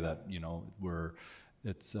thing to say that, you know,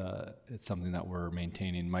 it's something that we're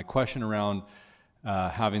maintaining. My question around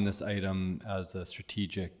having this item as a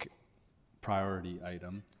strategic priority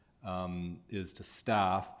item is to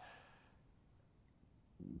staff.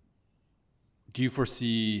 Do you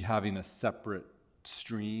foresee having a separate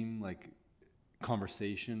stream, like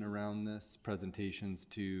conversation around this, presentations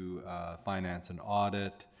to finance and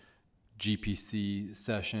audit, GPC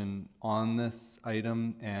session on this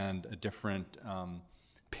item, and a different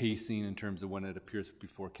pacing in terms of when it appears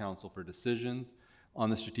before council for decisions on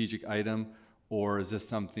the strategic item? Or is this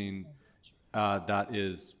something that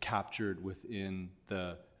is captured within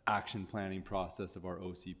the action planning process of our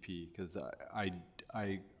OCP? Because I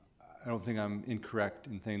don't think I'm incorrect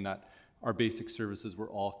in saying that our basic services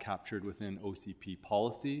were all captured within OCP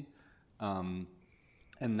policy, and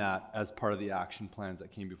that as part of the action plans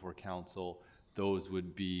that came before council, those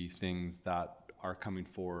would be things that are coming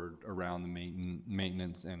forward around the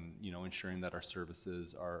maintenance and, you know, ensuring that our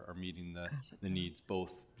services are meeting the needs,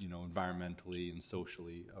 both, you know, environmentally and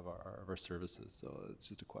socially of our services. So it's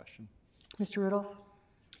just a question. Mr. Rudolph.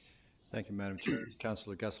 Thank you, Madam Chair.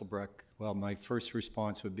 Councillor Geselbrecht. Well, my first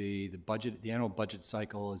response would be the annual budget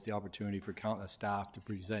cycle is the opportunity for staff to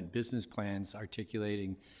present business plans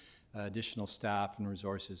articulating additional staff and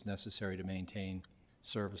resources necessary to maintain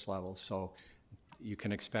service levels. So you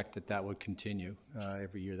can expect that would continue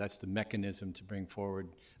every year. That's the mechanism to bring forward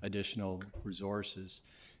additional resources.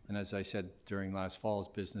 And as I said during last fall's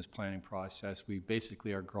business planning process, we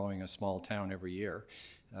basically are growing a small town every year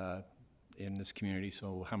in this community.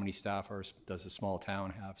 So how many staff does a small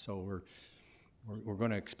town have? So we're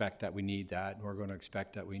going to expect that we need that. We're going to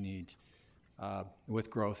expect that we need, with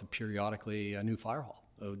growth, periodically a new fire hall.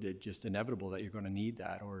 It's just inevitable that you're going to need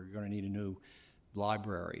that, or you're going to need a new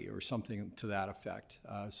library or something to that effect.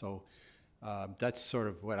 So that's sort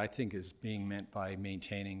of what I think is being meant by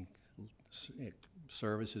maintaining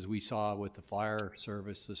services. We saw with the fire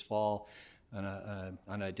service this fall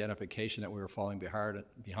an identification that we were falling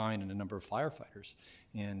behind in a number of firefighters,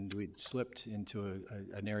 and we'd slipped into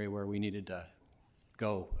an area where we needed to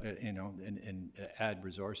go, you know, and add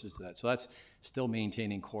resources to that. So that's still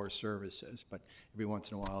maintaining core services, but every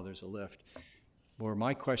once in a while there's a lift. Where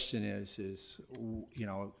my question is, you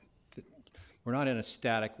know, we're not in a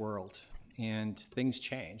static world, and things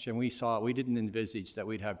change. And we didn't envisage that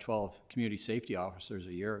we'd have 12 community safety officers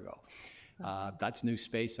a year ago. That's new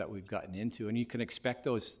space that we've gotten into, and you can expect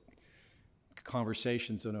those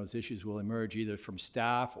conversations and those issues will emerge either from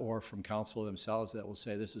staff or from council themselves that will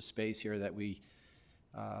say this is space here that we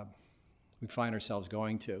find ourselves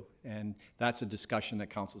going to, and that's a discussion that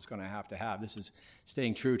council's going to have. This is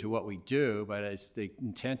staying true to what we do, but it's the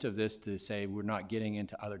intent of this to say we're not getting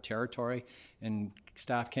into other territory, and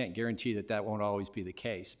staff can't guarantee that won't always be the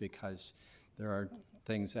case, because there are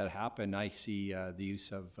things that happen. I see the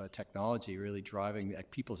use of technology really driving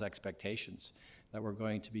people's expectations that we're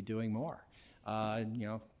going to be doing more. You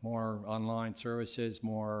know, more online services,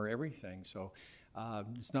 more everything. So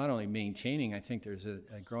it's not only maintaining, I think there's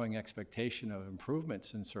a growing expectation of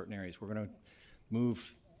improvements in certain areas. We're going to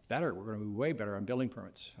move better. We're going to be way better on building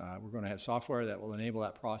permits. We're going to have software that will enable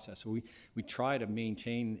that process. So we try to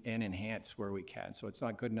maintain and enhance where we can. So it's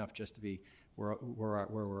not good enough just to be where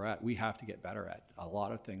we're at. We have to get better at a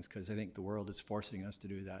lot of things because I think the world is forcing us to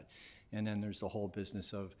do that. And then there's the whole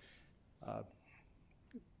business of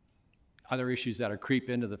other issues that are creep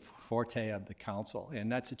into the forte of the council.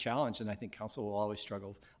 And that's a challenge, and I think council will always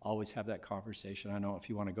struggle, always have that conversation. I don't know if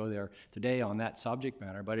you want to go there today on that subject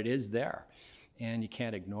matter, but it is there, and you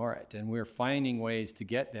can't ignore it. And we're finding ways to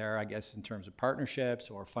get there, I guess, in terms of partnerships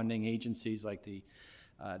or funding agencies like the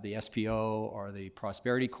SPO or the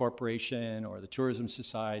Prosperity Corporation or the Tourism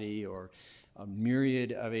Society or a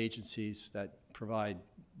myriad of agencies that provide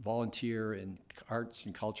volunteer in arts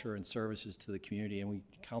and culture and services to the community, and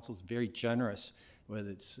council's very generous with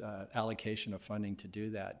its allocation of funding to do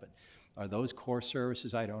that. But are those core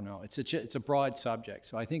services? I don't know. It's a broad subject,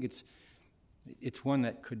 so I think it's one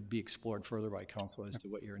that could be explored further by council as to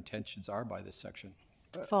what your intentions are by this section.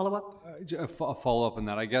 Follow up? A follow-up on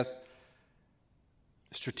that, I guess,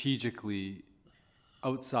 strategically,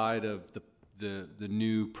 outside of the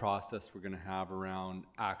new process we're going to have around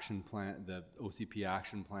the OCP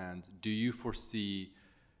action plans, do you foresee,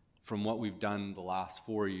 from what we've done the last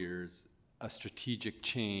 4 years, a strategic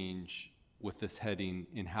change with this heading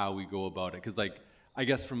in how we go about it? Because, like, I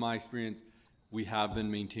guess from my experience, we have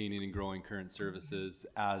been maintaining and growing current services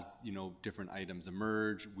as, you know, different items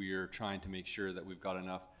emerge. We're trying to make sure that we've got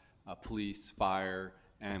enough police, fire,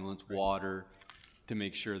 ambulance, water, to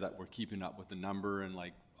make sure that we're keeping up with the number, and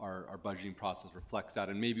like our budgeting process reflects that.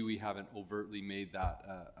 And maybe we haven't overtly made that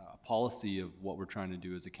a policy of what we're trying to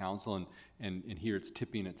do as a council, and here it's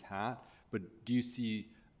tipping its hat. But do you see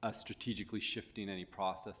us strategically shifting any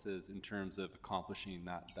processes in terms of accomplishing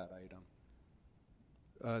that item?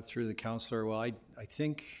 Through the councillor, well, I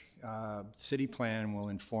think city plan will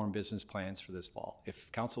inform business plans for this fall.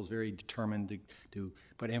 If council is very determined to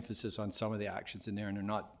put emphasis on some of the actions in there, and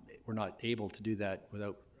we're not able to do that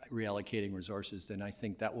without reallocating resources, then I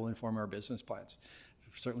think that will inform our business plans,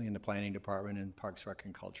 certainly in the planning department and Parks, Rec,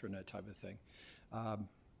 and Culture and that type of thing.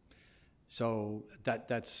 So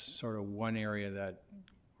that's sort of one area that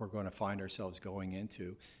we're going to find ourselves going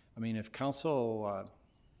into. I mean, if council,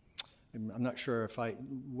 I'm not sure if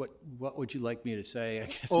what would you like me to say? I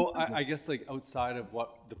guess. Oh, I guess like outside of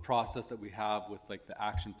what the process that we have with like the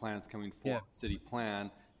action plans coming forward, city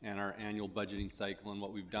plan, and our annual budgeting cycle and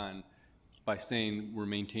what we've done, by saying we're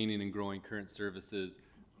maintaining and growing current services,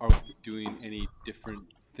 are we doing any different,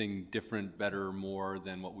 better, or more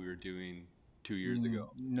than what we were doing 2 years ago?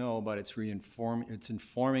 No, but it's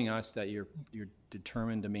informing us that you're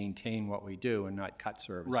determined to maintain what we do and not cut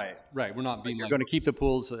services. Right. We're not being You're going to keep the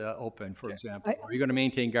pools open, for example. Or you're going to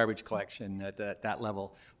maintain garbage collection at that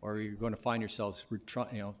level, or you're going to find yourselves,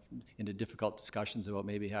 into difficult discussions about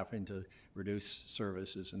maybe having to reduce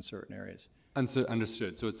services in certain areas.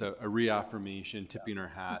 Understood. So it's a reaffirmation, tipping our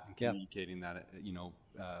hat, and communicating that,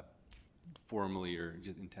 formally or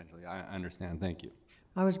just intentionally. I understand. Thank you.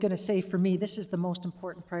 I was going to say, for me, this is the most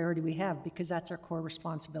important priority we have because that's our core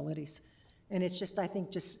responsibilities. And it's just, I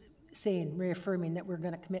think, just saying, reaffirming that we're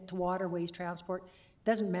going to commit to waterways, transport. It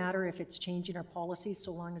doesn't matter if it's changing our policies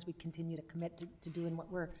so long as we continue to commit to doing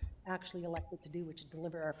what we're actually elected to do, which is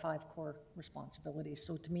deliver our 5 core responsibilities.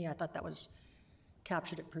 So to me, I thought that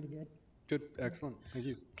captured it pretty good. Good. Excellent. Thank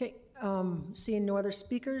you. Okay. Seeing no other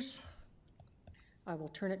speakers, I will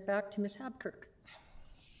turn it back to Ms. Habkirk.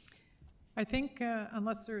 I think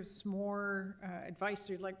unless there's more advice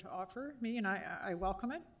you'd like to offer me, and I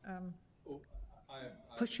welcome it.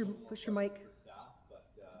 Push your mic.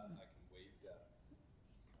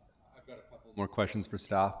 I've got a couple more questions for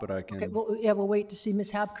staff, but I can. Okay. Well, yeah, we'll wait to see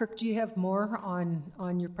Ms. Habkirk. Do you have more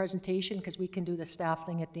on your presentation? Because we can do the staff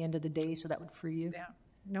thing at the end of the day, so that would free you. Yeah.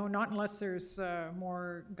 No, not unless there's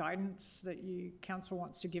more guidance that council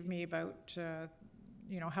wants to give me about,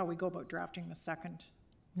 how we go about drafting the second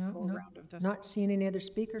round of this. Not seeing any other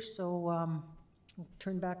speakers, so we'll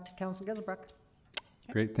turn back to Councillor Geselbrecht.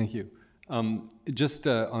 Okay. Great, thank you. Just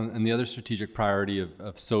on the other strategic priority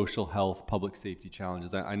of social health, public safety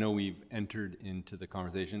challenges, I know we've entered into the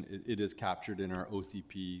conversation. It is captured in our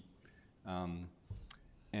OCP,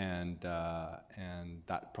 and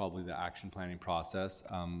that probably the action planning process.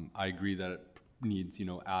 I agree that it needs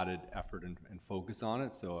added effort and focus on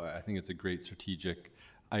it. So I think it's a great strategic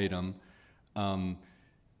item.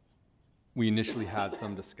 We initially had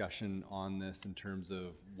some discussion on this in terms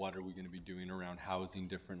of what are we going to be doing around housing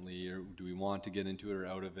differently, or do we want to get into it or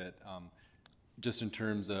out of it? Just in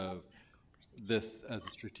terms of this as a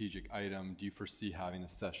strategic item, do you foresee having a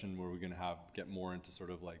session where we're going to get more into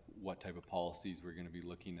sort of like what type of policies we're going to be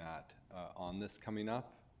looking at on this coming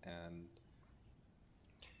up? And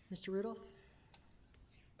Mr. Rudolph?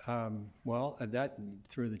 Well, that,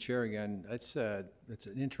 through the chair again, that's an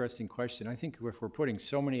interesting question. I think if we're putting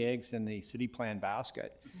so many eggs in the city plan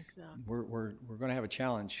basket, we're going to have a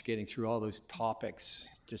challenge getting through all those topics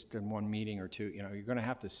just in one meeting or two. You know, you're going to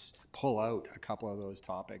have to pull out a couple of those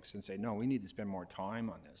topics and say, no, we need to spend more time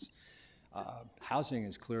on this. Housing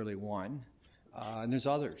is clearly one, and there's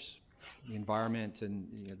others. The environment, and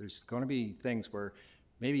there's going to be things where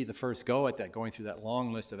maybe the first go at that, going through that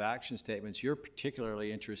long list of action statements, you're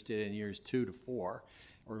particularly interested in years 2 to 4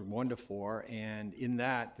 or 1 to 4, and in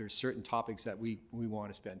that there's certain topics that we want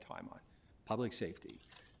to spend time on. Public safety,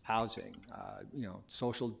 housing,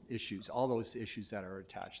 social issues, all those issues that are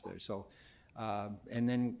attached there. So, and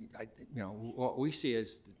then, what we see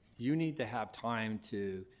is you need to have time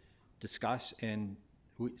to discuss, and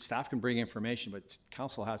staff can bring information, but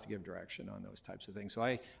council has to give direction on those types of things.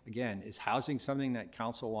 So again, is housing something that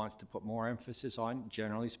council wants to put more emphasis on,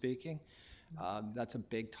 generally speaking? That's a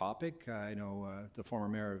big topic. I know the former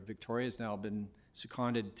mayor of Victoria has now been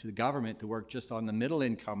seconded to the government to work just on the middle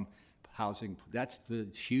income housing. That's the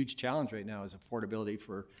huge challenge right now, is affordability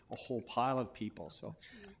for a whole pile of people. So,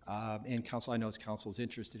 and council, I know council's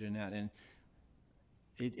interested in that. And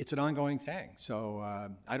it's an ongoing thing. So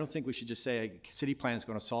I don't think we should just say a city plan is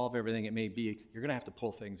going to solve everything. It may be, you're going to have to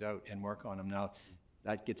pull things out and work on them. Now,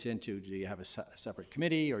 that gets into, do you have a separate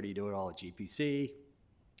committee, or do you do it all at GPC?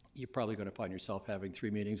 You're probably going to find yourself having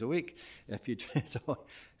 3 meetings a week. If you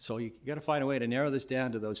so you got to find a way to narrow this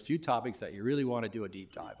down to those few topics that you really want to do a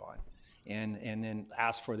deep dive on. And then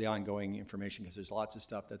ask for the ongoing information, because there's lots of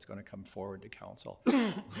stuff that's going to come forward to council.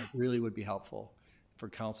 It really would be helpful for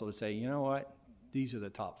council to say, you know what, these are the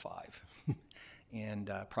top 5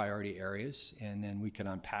 and priority areas, and then we can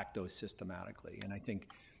unpack those systematically. And I think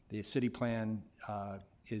the city plan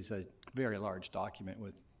is a very large document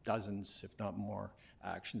with dozens, if not more,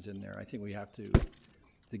 actions in there. I think we have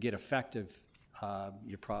to get effective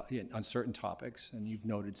on certain topics, and you've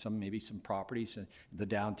noted maybe some properties. The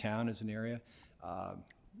downtown is an area.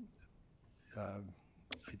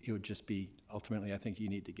 It would just be, ultimately, I think you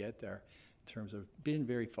need to get there in terms of being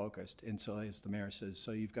very focused. And so, as the mayor says,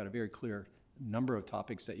 so you've got a very clear number of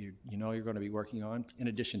topics that you're going to be working on, in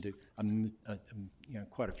addition to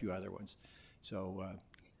quite a few other ones. So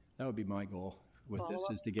that would be my goal with this,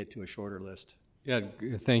 is to get to a shorter list. yeah,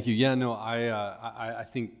 thank you. Yeah, no, I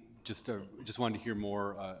think just wanted to hear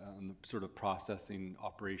more on the sort of processing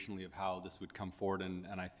operationally of how this would come forward, and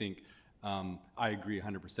I think I agree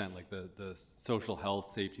 100%. Like the social health,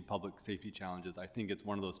 safety, public safety challenges, I think it's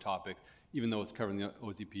one of those topics. Even though it's covering the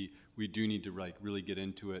OZP, we do need to really get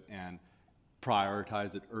into it and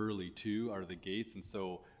prioritize it early too, out of the gates. And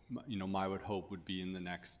so, my hope would be in the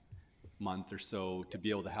next month or so to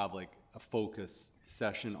be able to have like a focus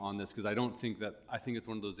session on this, because I think it's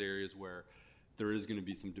one of those areas where there is going to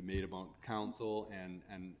be some debate about council and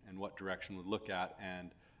what direction we'd look at.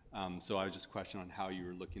 And so I was just questioning on how you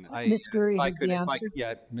were looking at Ms. Gurry has the answer.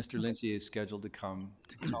 Yeah, Mr. Lindsay is scheduled to come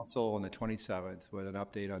to council on the 27th with an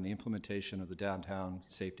update on the implementation of the downtown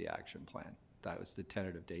safety action plan. That was the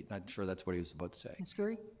tentative date. I'm sure that's what he was about to say. Ms.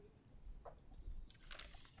 Gurry?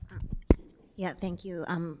 Yeah, thank you,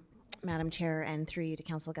 Madam Chair, and through you to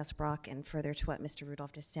Councilor Gus Brock, and further to what Mr.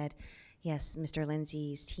 Rudolph just said. Yes, Mr.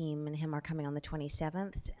 Lindsay's team and him are coming on the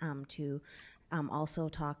 27th to also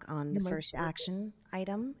talk on the first action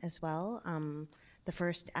item as well. The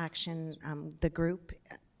first action, the group,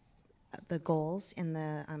 the goals in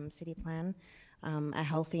the city plan, a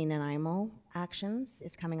healthy Nanaimo actions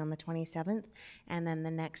is coming on the 27th, and then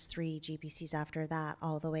the next 3 GPCs after that,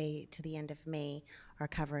 all the way to the end of May, are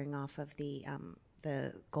covering off of the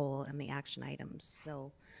goal and the action items.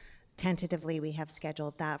 So tentatively, we have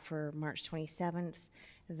scheduled that for March 27th.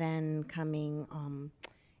 Then coming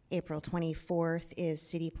April 24th is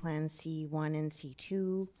City Plan C1 and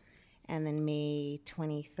C2, and then May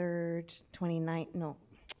 23rd, 29th,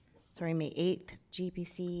 May 8th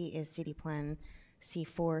GPC is City Plan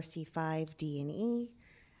C4, C5, D, and E,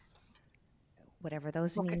 whatever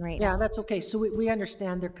those mean right now. Yeah, that's okay. So we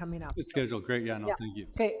understand they're coming up. the schedule. Great, yeah, no, thank you.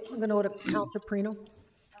 Okay, I'm going to go to Councilor Perino.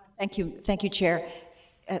 Thank you, Chair.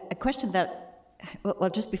 A question that, well,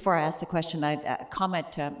 just before I ask the question, I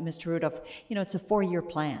comment to Mr. Rudolph. It's a 4-year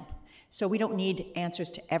plan, so we don't need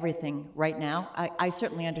answers to everything right now. I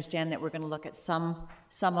certainly understand that we're going to look at some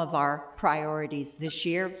of our priorities this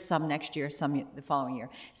year, some next year, some the following year.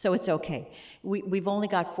 So it's okay. We've only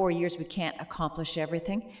got 4 years. We can't accomplish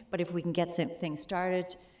everything, but if we can get some things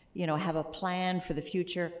started, have a plan for the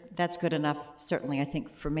future, that's good enough, certainly, I think,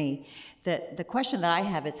 for me. The question that I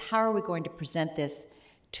have is, how are we going to present this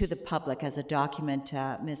to the public as a document,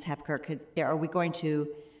 Ms. Hepkirk? Are we going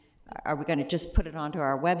to just put it onto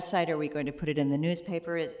our website? Are we going to put it in the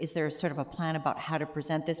newspaper? Is there sort of a plan about how to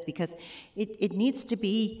present this? Because it needs to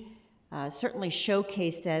be certainly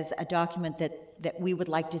showcased as a document that we would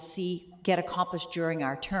like to see get accomplished during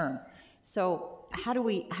our term. So how do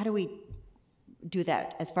we do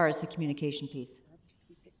that as far as the communication piece?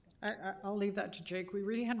 I'll leave that to Jake. We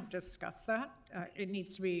really hadn't discussed that. It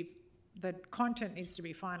needs to be, the content needs to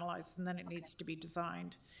be finalized, and then it needs to be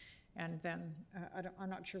designed. And then I'm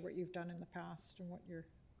not sure what you've done in the past and what your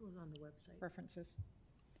preference is.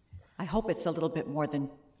 I hope it's a little bit more than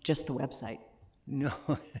just the website. No,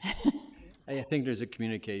 I think there's a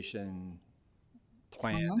communication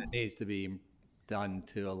plan that needs to be done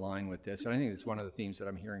to align with this. And I think it's one of the themes that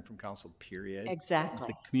I'm hearing from council, period. Exactly. It's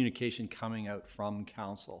the communication coming out from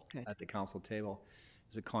council Good. at the council table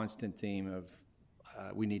is a constant theme of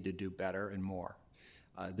we need to do better and more.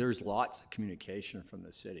 There's lots of communication from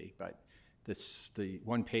the city, but the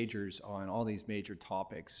one-pagers on all these major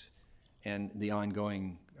topics and the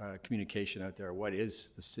ongoing communication out there, what is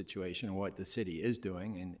the situation and what the city is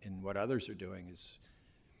doing and what others are doing is,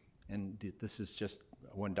 and this is just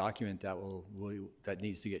one document that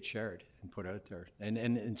needs to get shared and put out there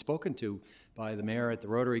and spoken to by the mayor at the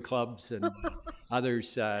Rotary clubs and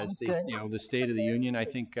others. The State of the Union, I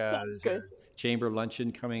think there's a chamber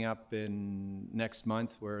luncheon coming up in next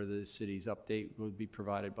month where the city's update will be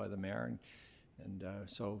provided by the mayor. And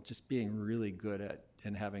so just being really good at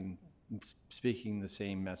and speaking the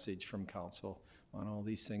same message from council on all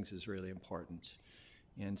these things is really important.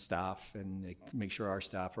 And staff, and make sure our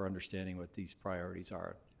staff are understanding what these priorities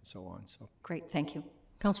are and so on. So Great, thank you.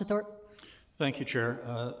 Councillor Thorpe? Thank you,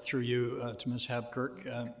 Chair. Through you to Ms.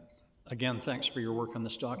 Habkirk. Again, thanks for your work on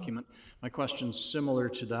this document. My question's similar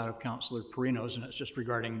to that of Councillor Perino's, and it's just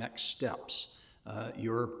regarding next steps.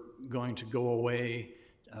 You're going to go away,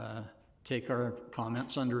 take our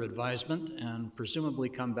comments under advisement, and presumably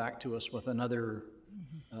come back to us with another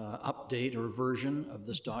update or version of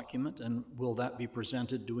this document. And will that be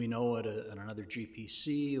presented, do we know, at another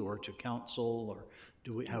GPC or to council, or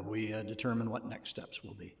have we determined what next steps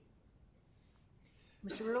will be?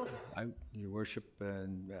 Mr. Rudolph? Your worship,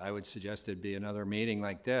 and I would suggest it'd be another meeting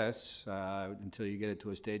like this until you get it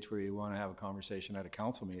to a stage where you want to have a conversation at a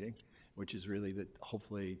council meeting, which is really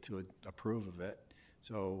hopefully to approve of it.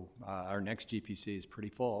 So our next GPC is pretty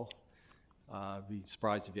full. I'd be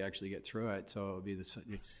surprised if you actually get through it. So it'll be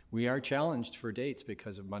we are challenged for dates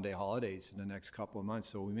because of Monday holidays in the next couple of months.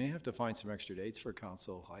 So we may have to find some extra dates for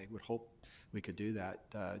council. I would hope we could do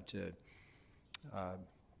that to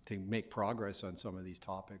make progress on some of these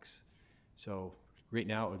topics. So right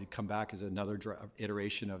now it would come back as another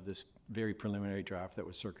iteration of this very preliminary draft that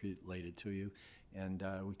was circulated to you. And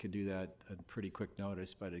we could do that at pretty quick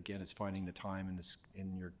notice. But again, it's finding the time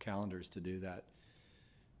in your calendars to do that.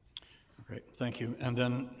 Great, thank you. And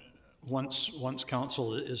then once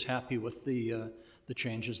council is happy with the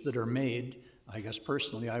changes that are made, I guess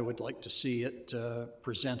personally I would like to see it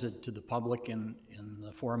presented to the public in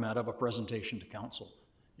the format of a presentation to council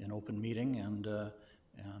in open meeting, and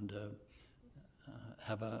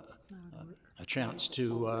have a chance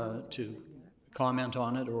to comment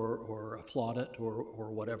on it or applaud it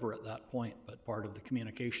or whatever at that point. But part of the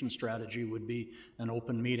communication strategy would be an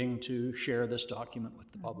open meeting to share this document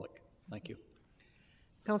with the public. Thank you.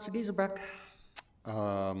 Councillor Giselbrecht?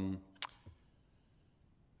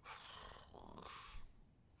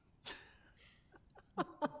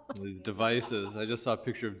 These devices. I just saw a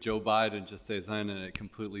picture of Joe Biden just say something and it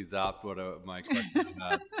completely zapped what my question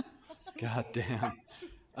had. God damn.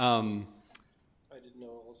 I didn't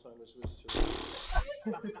know Alzheimer's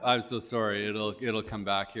was I'm so sorry. It'll come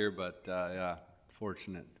back here, but yeah,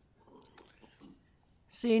 fortunate.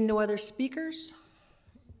 Seeing no other speakers?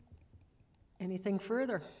 Anything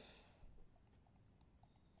further?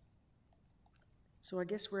 So I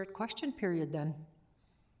guess we're at question period then.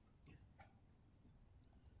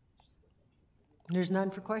 There's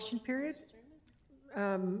none for question period?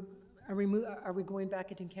 Are we going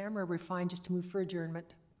back into camera, or are we fine just to move for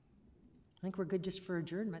adjournment? I think we're good just for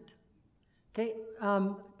adjournment. Okay,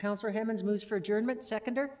 Councillor Hemmons moves for adjournment,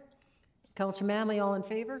 seconder. Councillor Manley, all in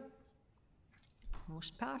favor?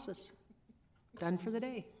 Motion passes. Done for the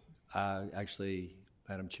day. Actually,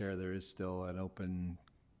 Madam Chair, there is still an open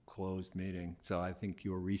closed meeting. So I think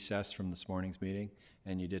you were recessed from this morning's meeting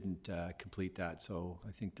and you didn't complete that. So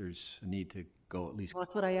I think there's a need to go at least. Well,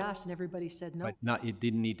 that's what I asked and everybody said no. But you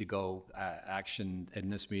didn't need to go action in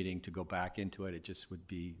this meeting to go back into it. It just would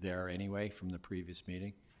be there anyway from the previous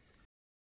meeting.